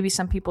maybe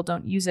some people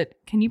don't use it.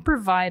 Can you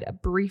provide a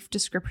brief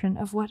description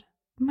of what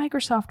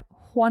Microsoft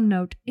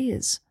OneNote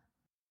is?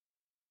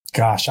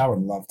 Gosh, I would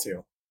love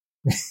to.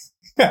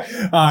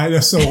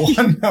 So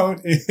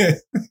OneNote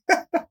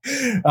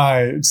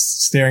is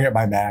staring at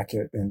my Mac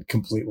and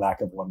complete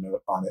lack of OneNote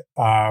on it.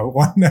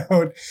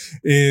 OneNote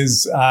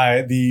is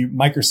the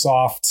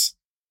Microsoft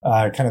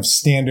kind of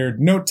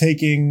standard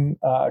note-taking,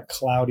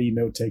 cloudy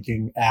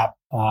note-taking app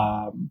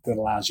that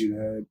allows you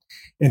to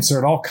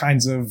insert all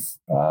kinds of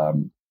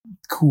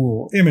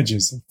cool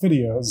images and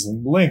videos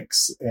and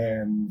links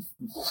and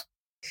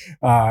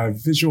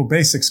Visual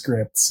Basic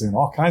scripts and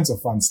all kinds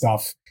of fun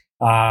stuff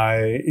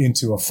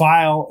into a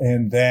file.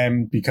 And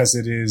then because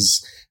it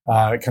is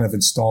kind of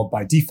installed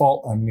by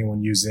default on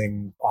anyone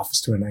using Office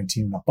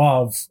 2019 and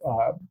above,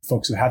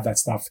 folks who have that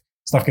stuff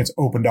gets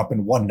opened up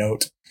in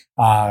OneNote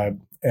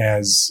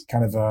as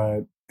kind of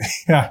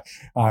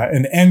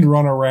an end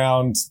run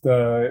around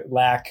the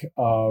lack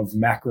of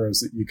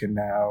macros that you can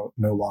now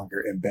no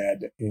longer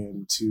embed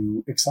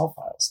into Excel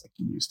files like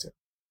you used to.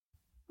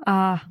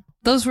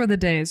 Those were the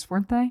days,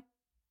 weren't they?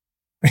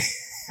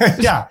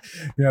 Yeah,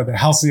 the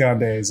halcyon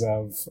days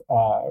of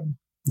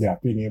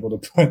being able to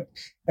put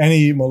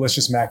any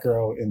malicious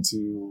macro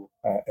into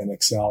an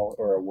Excel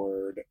or a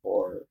Word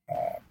or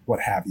what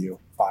have you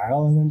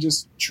file, and then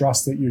just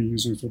trust that your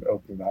users would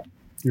open it up.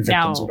 Your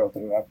victims would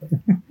open it up.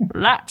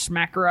 That's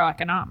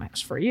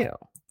macroeconomics for you.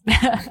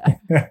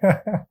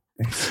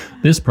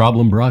 This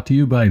problem brought to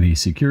you by the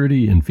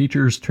Security and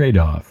Features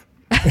Trade-Off.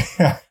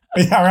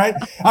 Yeah, right.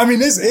 I mean,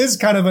 this is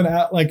kind of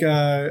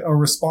a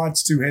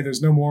response to, hey,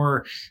 there's no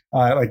more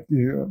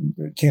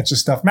can't just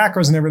stuff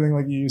macros and everything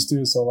like you used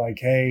to. So like,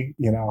 hey,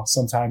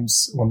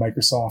 sometimes when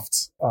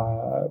Microsoft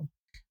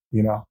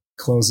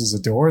closes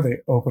a door, they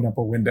open up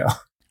a window.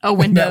 A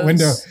Windows.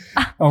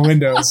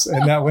 Windows,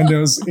 and that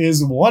Windows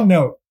is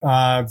OneNote.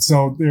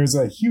 So there's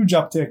a huge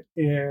uptick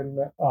in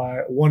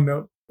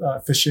OneNote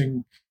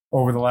phishing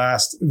over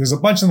there's a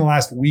bunch in the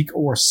last week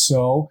or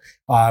so.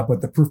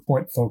 But the proof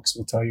point folks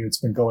will tell you it's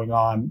been going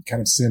on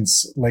kind of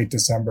since late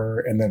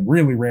December and then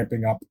really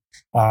ramping up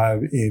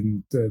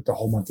in the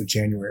whole month of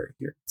January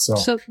here.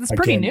 So it's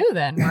pretty new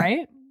then,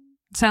 right?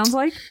 Sounds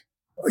like.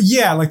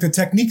 Yeah, like the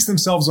techniques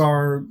themselves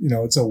are,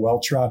 it's a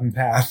well-trodden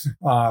path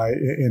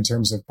in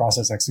terms of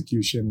process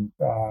execution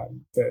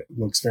that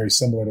looks very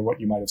similar to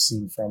what you might have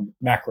seen from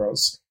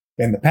macros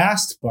in the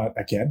past. But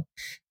again,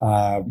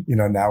 now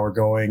we're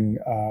going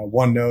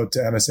OneNote to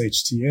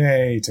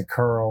MSHTA to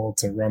curl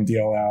to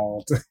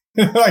RunDLL to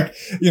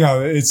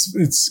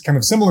it's kind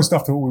of similar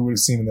stuff to what we would have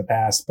seen in the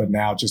past, but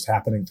now just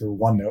happening through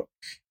OneNote.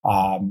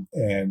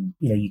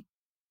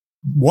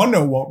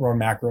 OneNote won't run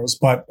macros,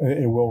 but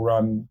it will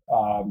run,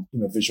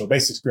 Visual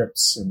Basic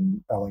scripts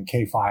and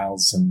LNK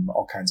files and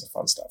all kinds of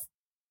fun stuff.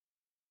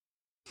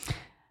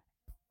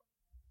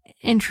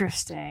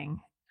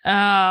 Interesting.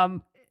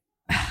 Man,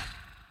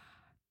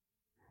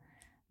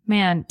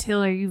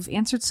 Taylor, you've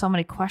answered so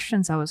many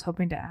questions I was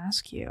hoping to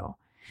ask you.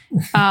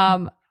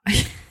 I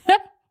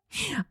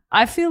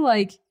feel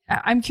like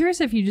I'm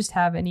curious if you just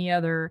have any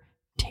other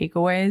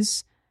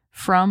takeaways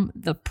from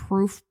the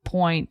proof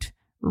point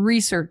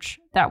research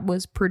that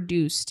was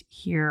produced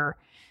here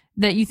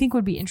that you think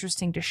would be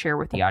interesting to share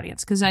with the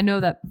audience, because I know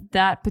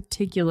that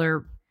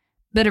particular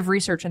bit of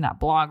research in that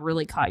blog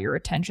really caught your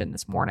attention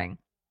this morning.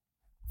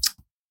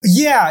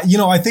 Yeah,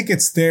 I think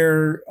it's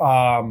their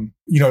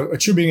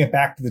attributing it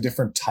back to the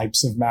different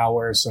types of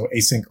malware. So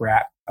async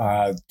rat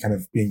kind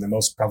of being the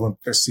most prevalent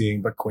they're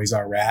seeing, but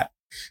Quasar rat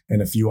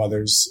and a few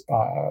others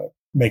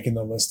making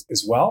the list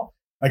as well.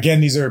 Again,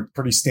 these are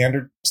pretty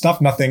standard stuff,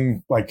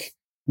 nothing like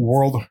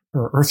world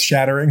or earth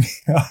shattering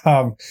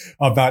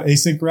about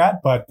async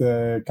rat, but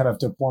the kind of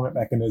deployment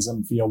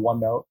mechanism via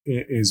OneNote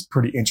is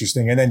pretty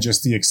interesting. And then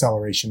just the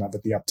acceleration of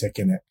it, the uptick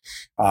in it.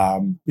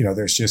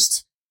 There's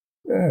just,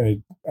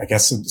 I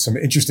guess some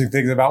interesting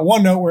things about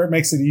OneNote where it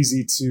makes it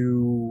easy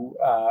to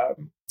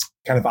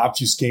kind of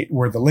obfuscate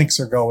where the links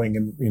are going.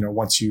 And,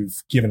 once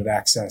you've given it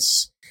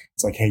access,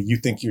 it's like, hey, you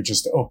think you're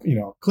just,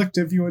 click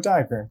to view a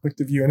diagram, click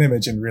to view an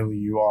image. And really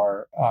you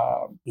are,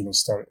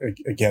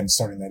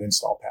 starting that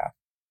install path.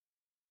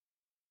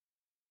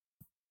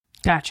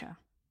 Gotcha.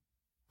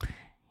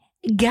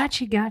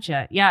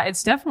 Yeah,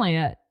 it's definitely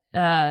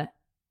a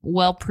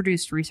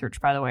well-produced research,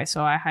 by the way.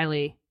 So I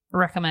highly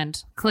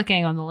recommend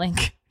clicking on the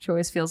link, which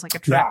always feels like a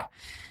trick.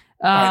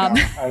 Yeah. I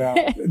know.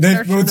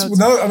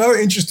 Another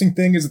interesting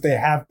thing is that they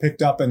have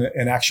picked up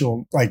an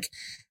actual,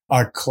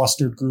 a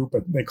clustered group,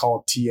 but they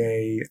call it TA,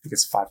 I think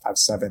it's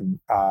 557.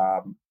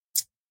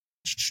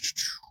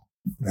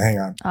 Hang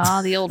on.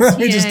 The old Let TA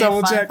me just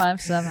double check.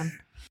 557.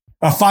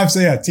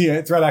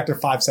 Threat actor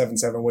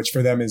 577, which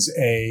for them is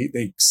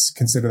they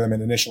consider them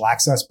an initial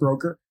access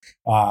broker.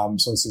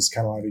 So this is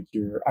kind of like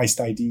your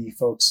iced ID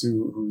folks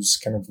who's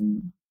kind of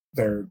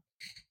their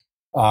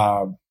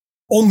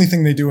only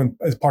thing they do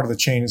as part of the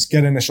chain is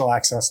get initial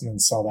access and then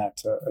sell that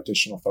to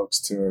additional folks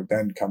to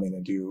then come in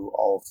and do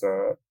all of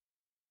the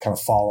kind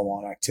of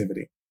follow-on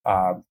activity.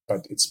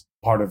 But it's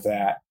part of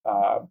that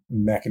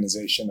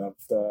mechanization of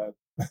the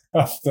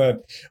of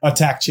the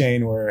attack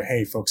chain where,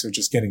 hey, folks are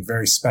just getting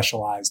very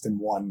specialized in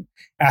one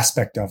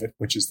aspect of it,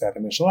 which is that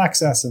initial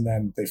access. And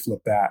then they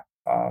flip that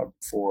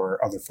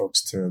for other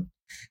folks to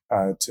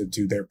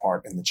do their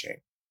part in the chain.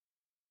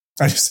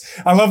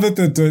 I love that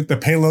the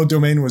payload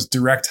domain was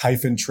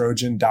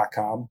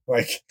direct-trojan.com.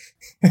 Like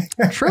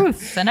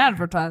truth and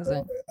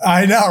advertising.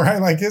 I know,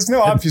 right? Like it's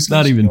no obfuscation.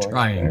 Not even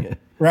trying it.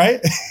 Right?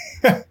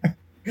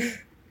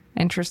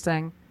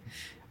 Interesting.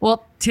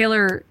 Well,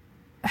 Taylor,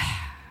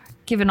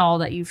 given all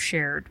that you've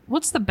shared,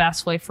 what's the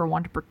best way for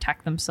one to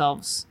protect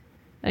themselves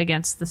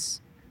against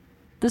this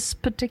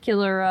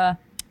particular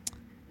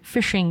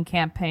phishing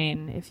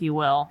campaign, if you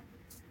will?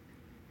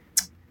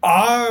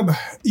 A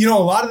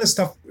lot of this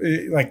stuff,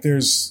 like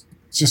there's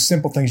just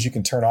simple things you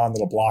can turn on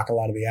that'll block a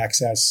lot of the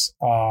access.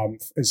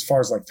 As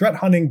far as like threat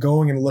hunting,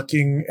 going and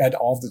looking at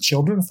all of the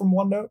children from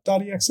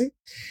OneNote.exe,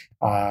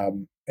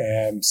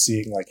 and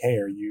seeing like, hey,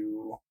 are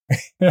you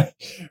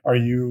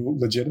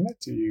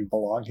legitimate? Do you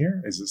belong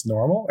here? Is this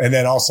normal? And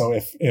then also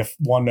if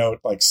OneNote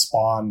like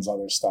spawns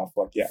other stuff,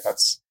 like, yeah,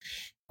 that's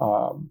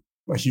a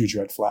huge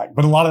red flag.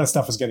 But a lot of that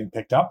stuff is getting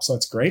picked up, so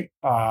it's great.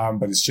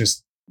 But it's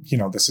just,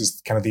 this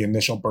is kind of the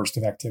initial burst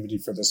of activity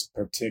for this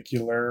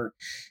particular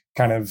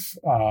kind of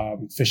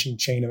phishing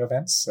chain of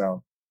events.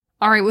 So,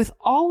 all right. With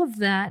all of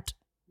that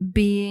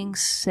being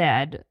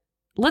said,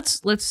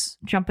 let's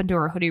jump into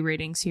our hoodie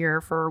ratings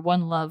here for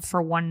One Love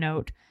for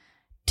OneNote.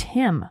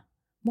 Tim,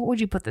 what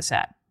would you put this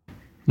at?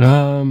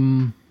 Yeah,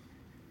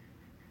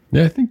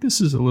 I think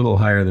this is a little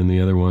higher than the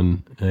other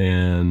one,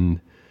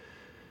 and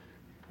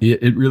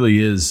it really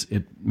is.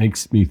 It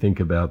makes me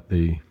think about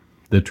the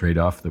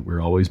trade-off that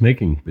we're always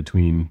making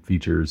between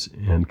features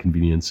and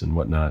convenience and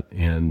whatnot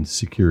and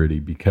security,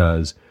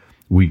 because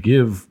we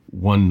give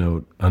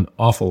OneNote an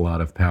awful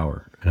lot of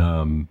power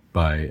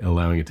by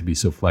allowing it to be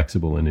so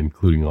flexible and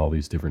including all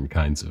these different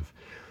kinds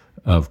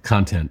of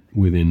content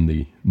within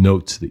the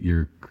notes that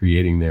you're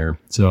creating there.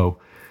 So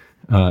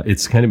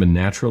it's kind of a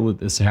natural that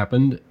this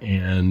happened,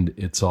 and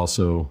it's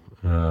also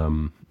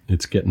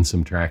it's getting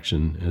some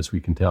traction, as we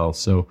can tell.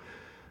 So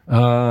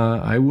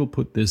I will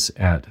put this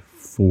at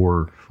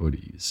 4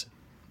 hoodies.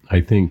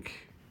 I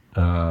think,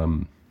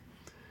 and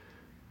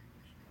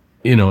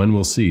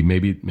we'll see.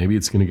 Maybe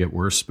it's going to get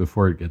worse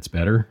before it gets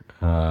better.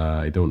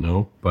 I don't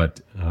know,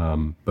 but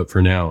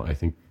for now, I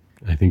think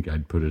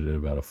I'd put it at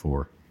about a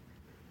 4.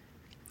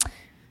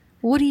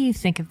 What do you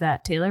think of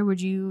that, Taylor?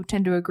 Would you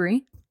tend to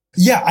agree?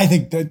 Yeah, I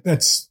think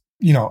that's,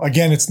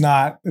 again, it's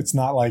not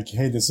like,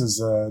 hey, this is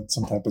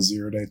some type of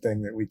 0-day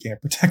thing that we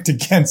can't protect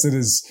against. It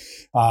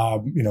is,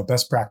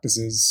 best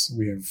practices.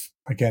 We have,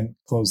 again,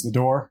 closed the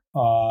door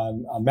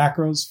on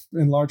macros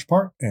in large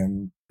part,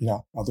 and,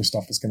 other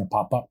stuff is going to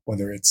pop up,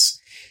 whether it's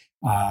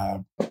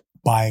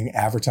buying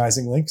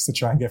advertising links to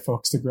try and get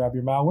folks to grab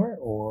your malware,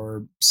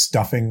 or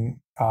stuffing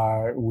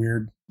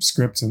weird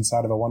scripts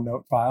inside of a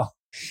OneNote file.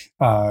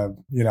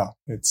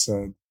 It's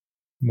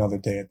another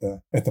day at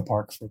the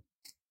park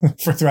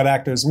for threat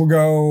actors. We'll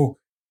go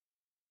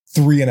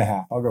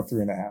 3.5. I'll go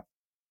 3.5.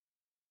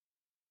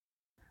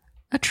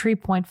 A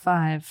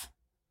 3.5.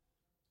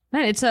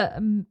 Man, it's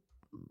a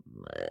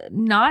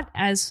not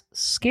as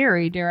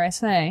scary, dare I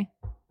say,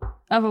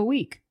 of a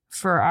week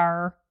for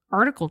our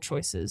article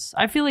choices.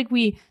 I feel like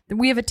we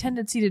have a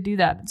tendency to do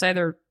that. It's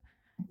either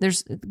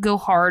there's go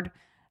hard,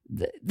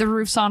 the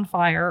roof's on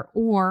fire,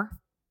 or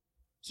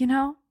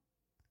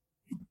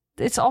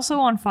it's also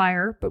on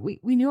fire, but we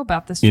knew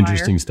about this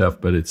interesting fire. Stuff,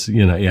 but it's,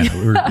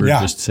 we're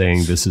just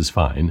saying this is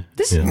fine.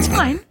 It's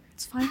fine.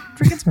 It's fine.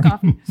 Drinking some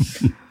coffee.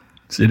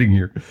 Sitting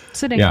here.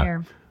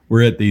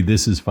 We're at the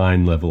this is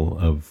fine level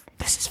of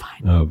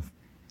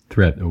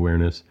threat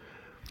awareness.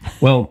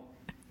 Well,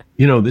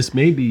 this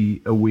may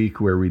be a week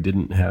where we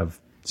didn't have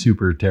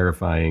super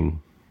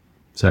terrifying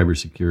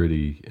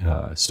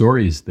cybersecurity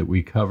stories that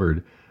we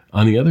covered.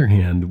 On the other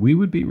hand, we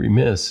would be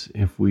remiss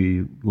if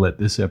we let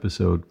this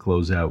episode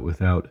close out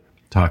without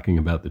talking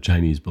about the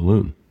Chinese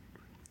balloon,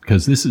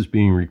 because this is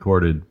being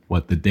recorded,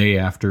 the day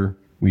after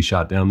we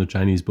shot down the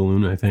Chinese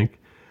balloon, I think.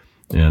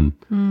 And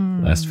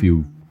last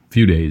few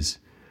days,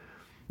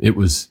 it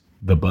was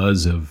the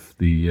buzz of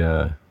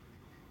the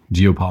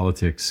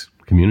geopolitics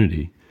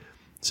community.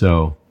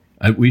 So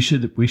we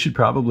should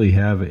probably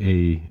have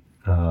a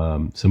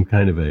some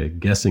kind of a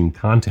guessing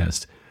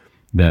contest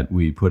that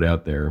we put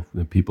out there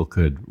that people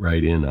could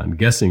write in on,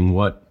 guessing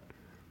what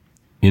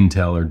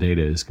intel or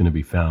data is going to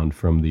be found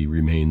from the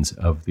remains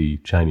of the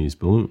Chinese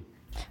balloon.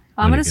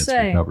 I'm going to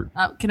say,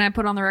 can I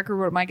put on the record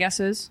what my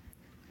guess is?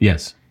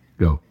 Yes,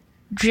 go.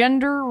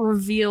 Gender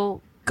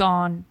reveal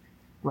gone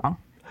wrong.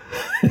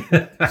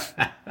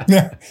 It's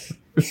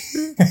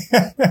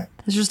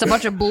just a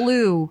bunch of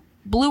blue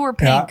or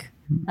pink.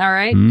 Yeah. All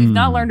right. We've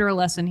not learned our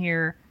lesson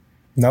here.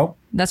 Nope.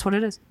 That's what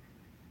it is.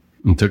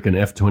 It took an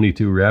F-22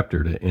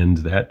 Raptor to end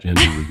that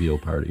gender reveal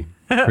party.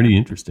 Pretty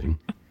interesting.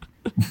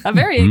 A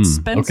very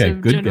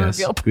expensive gender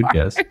reveal party. Good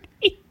guess.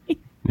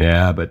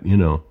 Yeah, but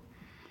the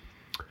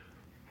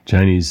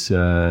Chinese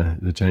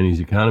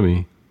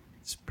economy,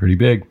 it's pretty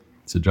big.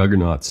 It's a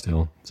juggernaut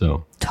still.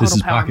 So Total this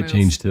is power pocket move.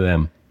 change to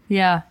them.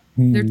 Yeah.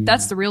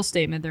 That's the real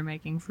statement they're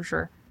making for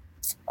sure.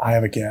 I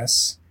have a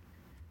guess.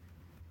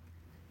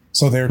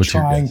 So they're What's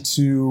your trying guess?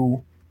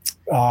 to,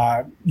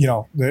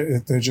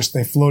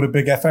 they float a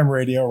big FM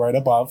radio right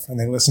above, and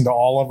they listen to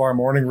all of our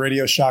morning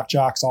radio shock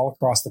jocks all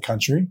across the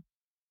country.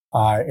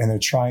 And they're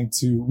trying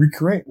to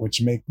recreate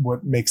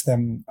what makes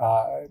them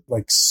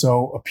like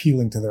so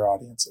appealing to their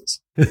audiences.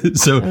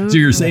 So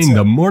you're saying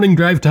the morning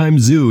drive time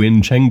zoo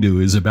in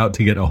Chengdu is about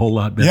to get a whole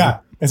lot better? Yeah,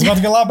 it's about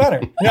to get a lot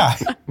better. Yeah.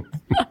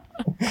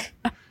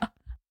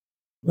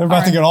 They're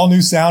about to get all new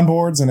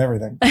soundboards and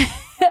everything.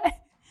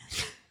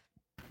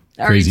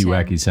 Crazy, All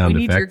right, Tim, wacky sound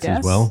we need your effects as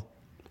guess. well.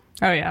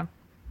 Oh, yeah.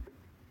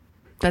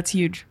 That's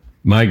huge.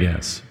 My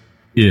guess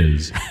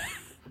is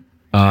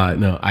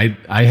no, I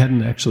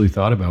hadn't actually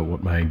thought about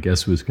what my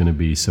guess was going to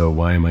be, so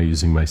why am I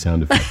using my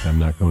sound effect? I'm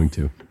not going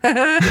to.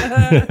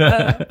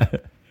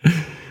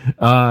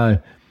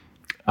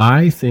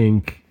 I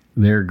think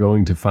they're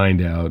going to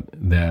find out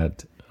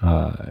that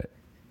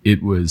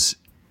it was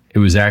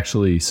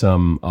actually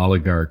some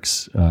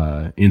oligarch's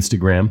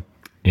Instagram,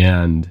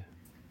 and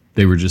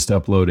they were just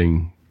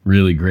uploading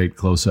really great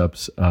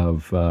close-ups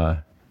of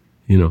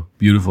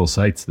beautiful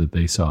sights that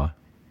they saw.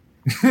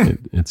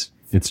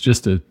 It's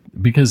just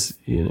because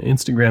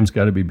Instagram's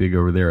got to be big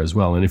over there as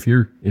well. And if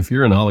you're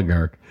an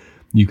oligarch,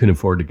 you can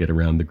afford to get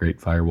around the Great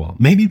Firewall.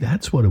 Maybe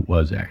that's what it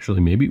was, actually.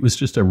 Maybe it was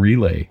just a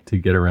relay to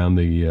get around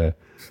the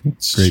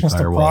Great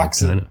Firewall of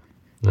China.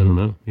 I don't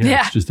know.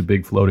 Yeah, it's just a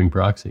big floating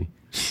proxy.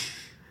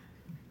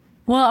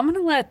 Well, I'm going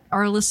to let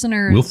our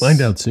listeners... We'll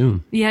find out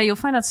soon. Yeah, you'll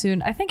find out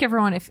soon. I think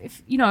everyone,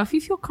 if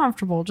you feel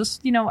comfortable,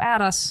 just,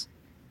 add us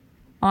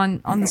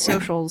on the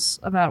socials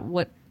about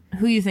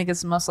who you think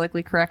is most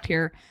likely correct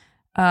here.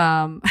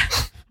 But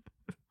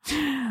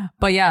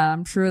yeah,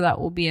 I'm sure that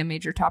will be a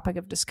major topic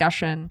of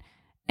discussion.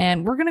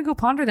 And we're going to go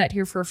ponder that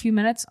here for a few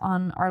minutes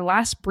on our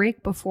last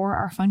break before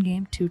our fun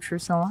game, Two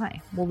Truths and a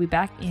Lie. We'll be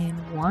back in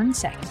 1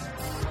 second.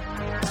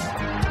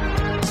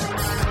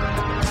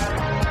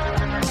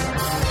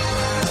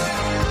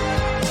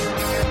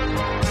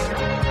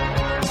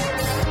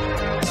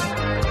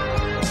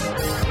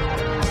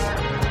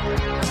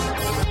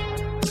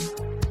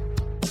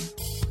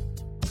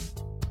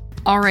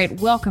 All right,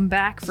 welcome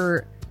back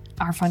for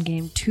our fun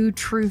game, Two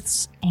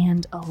Truths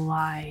and a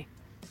Lie.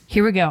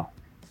 Here we go.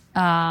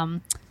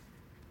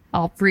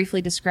 I'll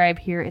briefly describe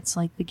here. It's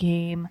like the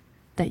game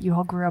that you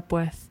all grew up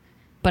with,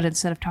 but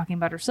instead of talking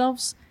about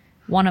ourselves,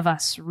 one of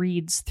us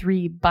reads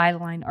 3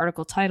 byline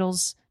article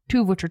titles,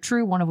 2 of which are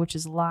true, 1 of which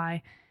is a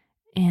lie,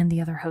 and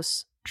the other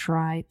hosts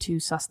try to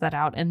suss that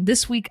out. And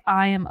this week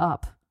I am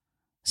up.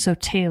 So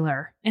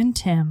Taylor and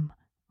Tim,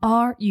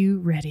 are you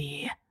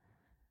ready?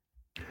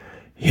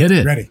 Hit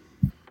it. Ready.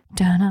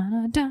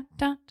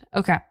 Dun-dun-dun-dun-dun.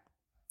 Okay.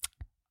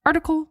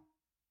 Article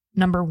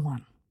number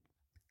 1.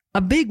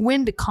 A big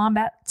win to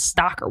combat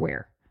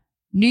stalkerware.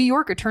 New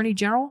York Attorney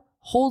General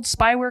holds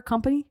spyware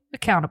company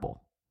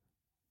accountable.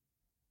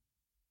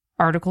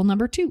 Article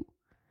number 2.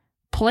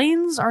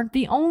 Planes aren't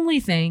the only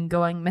thing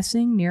going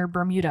missing near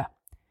Bermuda.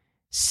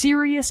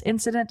 Serious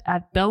incident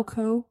at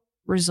Belco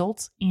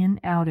results in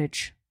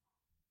outage.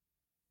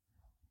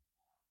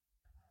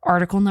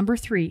 Article number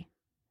 3.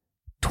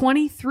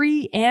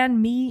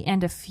 23andMe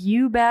and a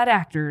few bad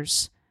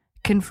actors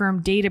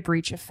confirm data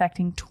breach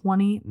affecting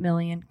 20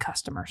 million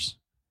customers.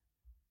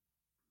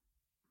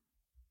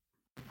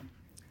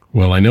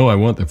 Well, I know I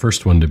want the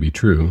first one to be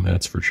true.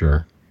 That's for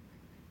sure.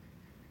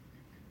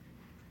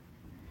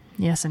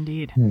 Yes,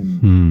 indeed.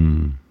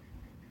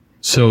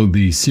 So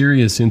the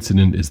Sirius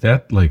incident, is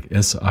that like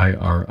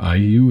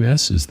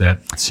SIRIUS? Is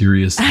that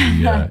Sirius,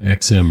 the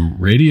XM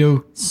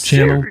radio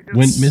channel Sirius.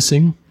 went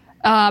missing?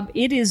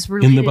 It is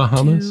related In the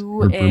Bahamas to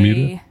or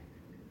Bermuda?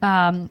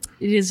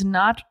 It is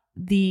not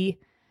the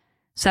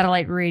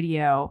satellite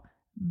radio.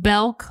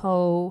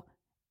 Belco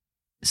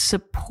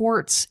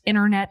supports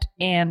internet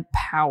and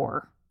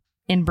power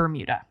in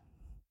Bermuda.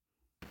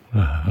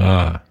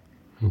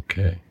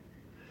 Okay.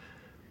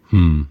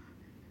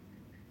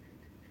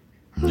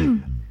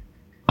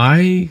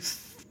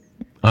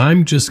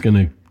 I'm just going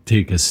to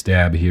take a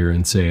stab here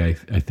and say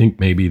I think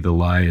maybe the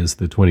lie is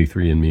the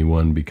 23andMe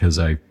one, because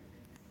I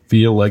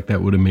feel like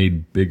that would have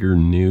made bigger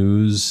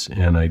news,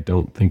 and I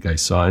don't think I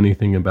saw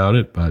anything about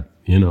it, but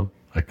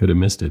I could have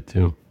missed it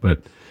too.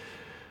 But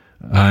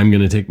I'm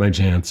going to take my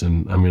chance,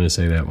 and I'm going to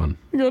say that one.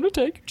 You're going to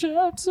take your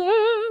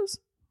chances.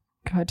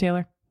 Go ahead,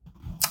 Taylor.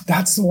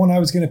 That's the one I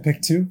was going to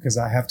pick too, because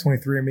I have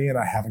 23andMe and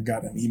I haven't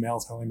gotten an email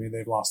telling me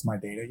they've lost my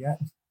data yet.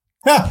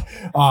 But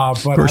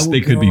of course,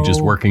 they could be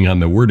just working on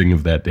the wording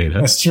of that data.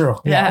 That's true.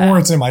 Yeah. Or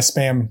it's in my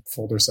spam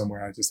folder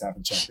somewhere. I just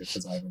haven't checked it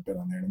because I haven't been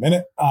on there in a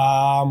minute.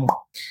 All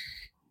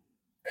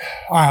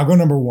right, I'll go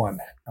number 1.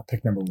 I'll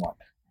pick number 1.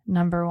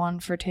 Number 1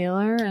 for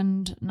Taylor,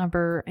 and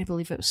number, I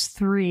believe it was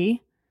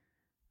 3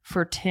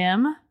 for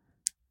Tim.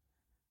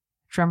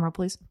 Drum roll,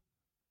 please.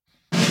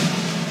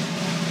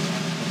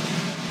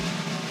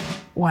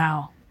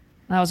 Wow.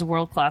 That was a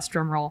world-class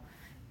drum roll.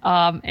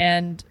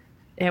 And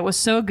it was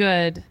so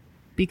good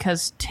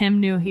because Tim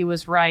knew he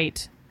was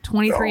right.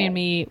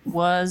 23andMe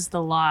was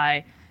the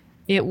lie.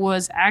 It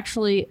was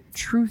actually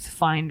Truth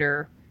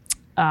Finder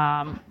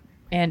and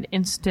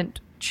Instant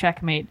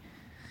Checkmate.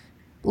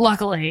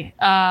 Luckily.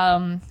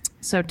 So,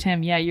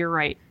 Tim, yeah, you're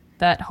right.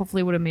 That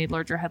hopefully would have made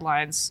larger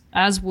headlines,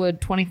 as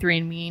would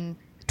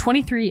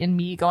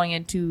 23andMe going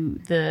into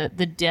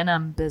the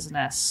denim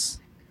business.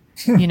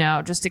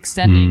 Just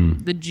extending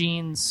the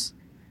jeans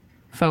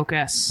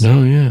focus.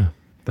 Oh, yeah.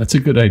 That's a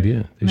good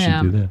idea. They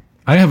should do that.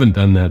 I haven't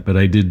done that, but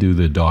I did do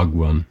the dog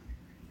one.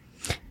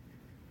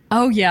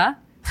 Oh, yeah?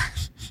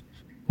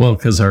 Well,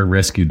 because our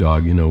rescue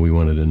dog, we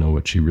wanted to know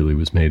what she really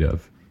was made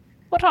of.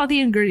 What are the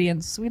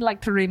ingredients? We'd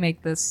like to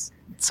remake this.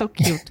 It's so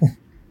cute.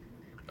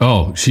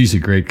 Oh, she's a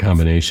great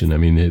combination. I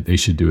mean, they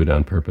should do it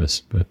on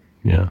purpose, but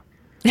yeah.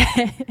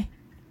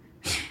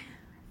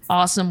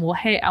 Awesome. Well,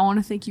 hey, I want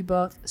to thank you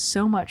both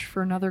so much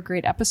for another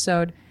great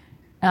episode.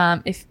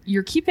 If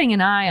you're keeping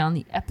an eye on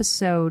the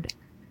episode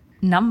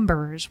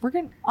numbers, we're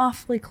getting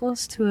awfully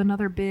close to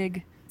another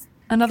big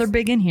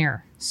in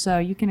here. So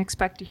you can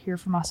expect to hear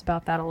from us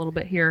about that a little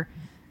bit here.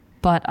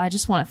 But I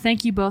just want to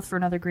thank you both for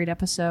another great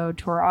episode.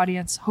 To our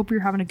audience, hope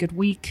you're having a good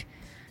week.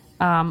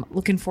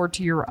 Looking forward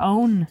to your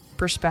own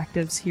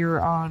perspectives here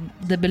on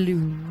the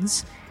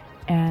balloons.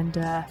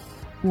 And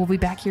we'll be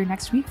back here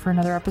next week for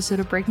another episode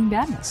of Breaking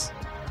Badness.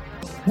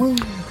 Woo.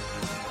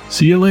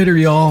 See you later,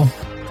 y'all.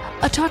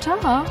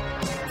 Ta-ta.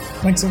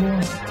 Thanks,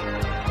 everyone.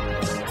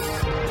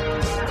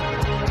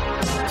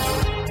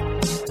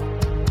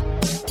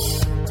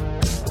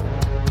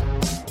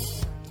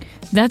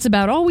 That's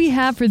about all we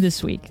have for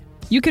this week.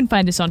 You can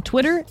find us on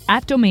Twitter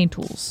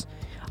 @DomainTools.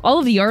 All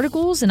of the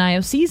articles and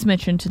IOCs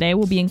mentioned today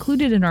will be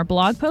included in our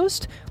blog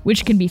post,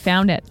 which can be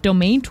found at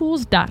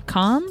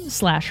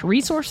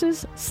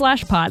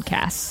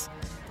domaintools.com/resources/podcasts.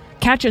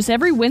 Catch us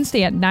every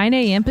Wednesday at 9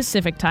 a.m.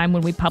 Pacific time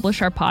when we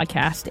publish our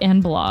podcast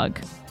and blog.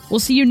 We'll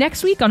see you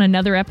next week on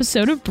another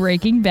episode of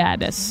Breaking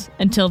Badness.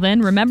 Until then,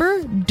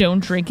 remember,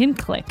 don't drink and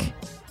click.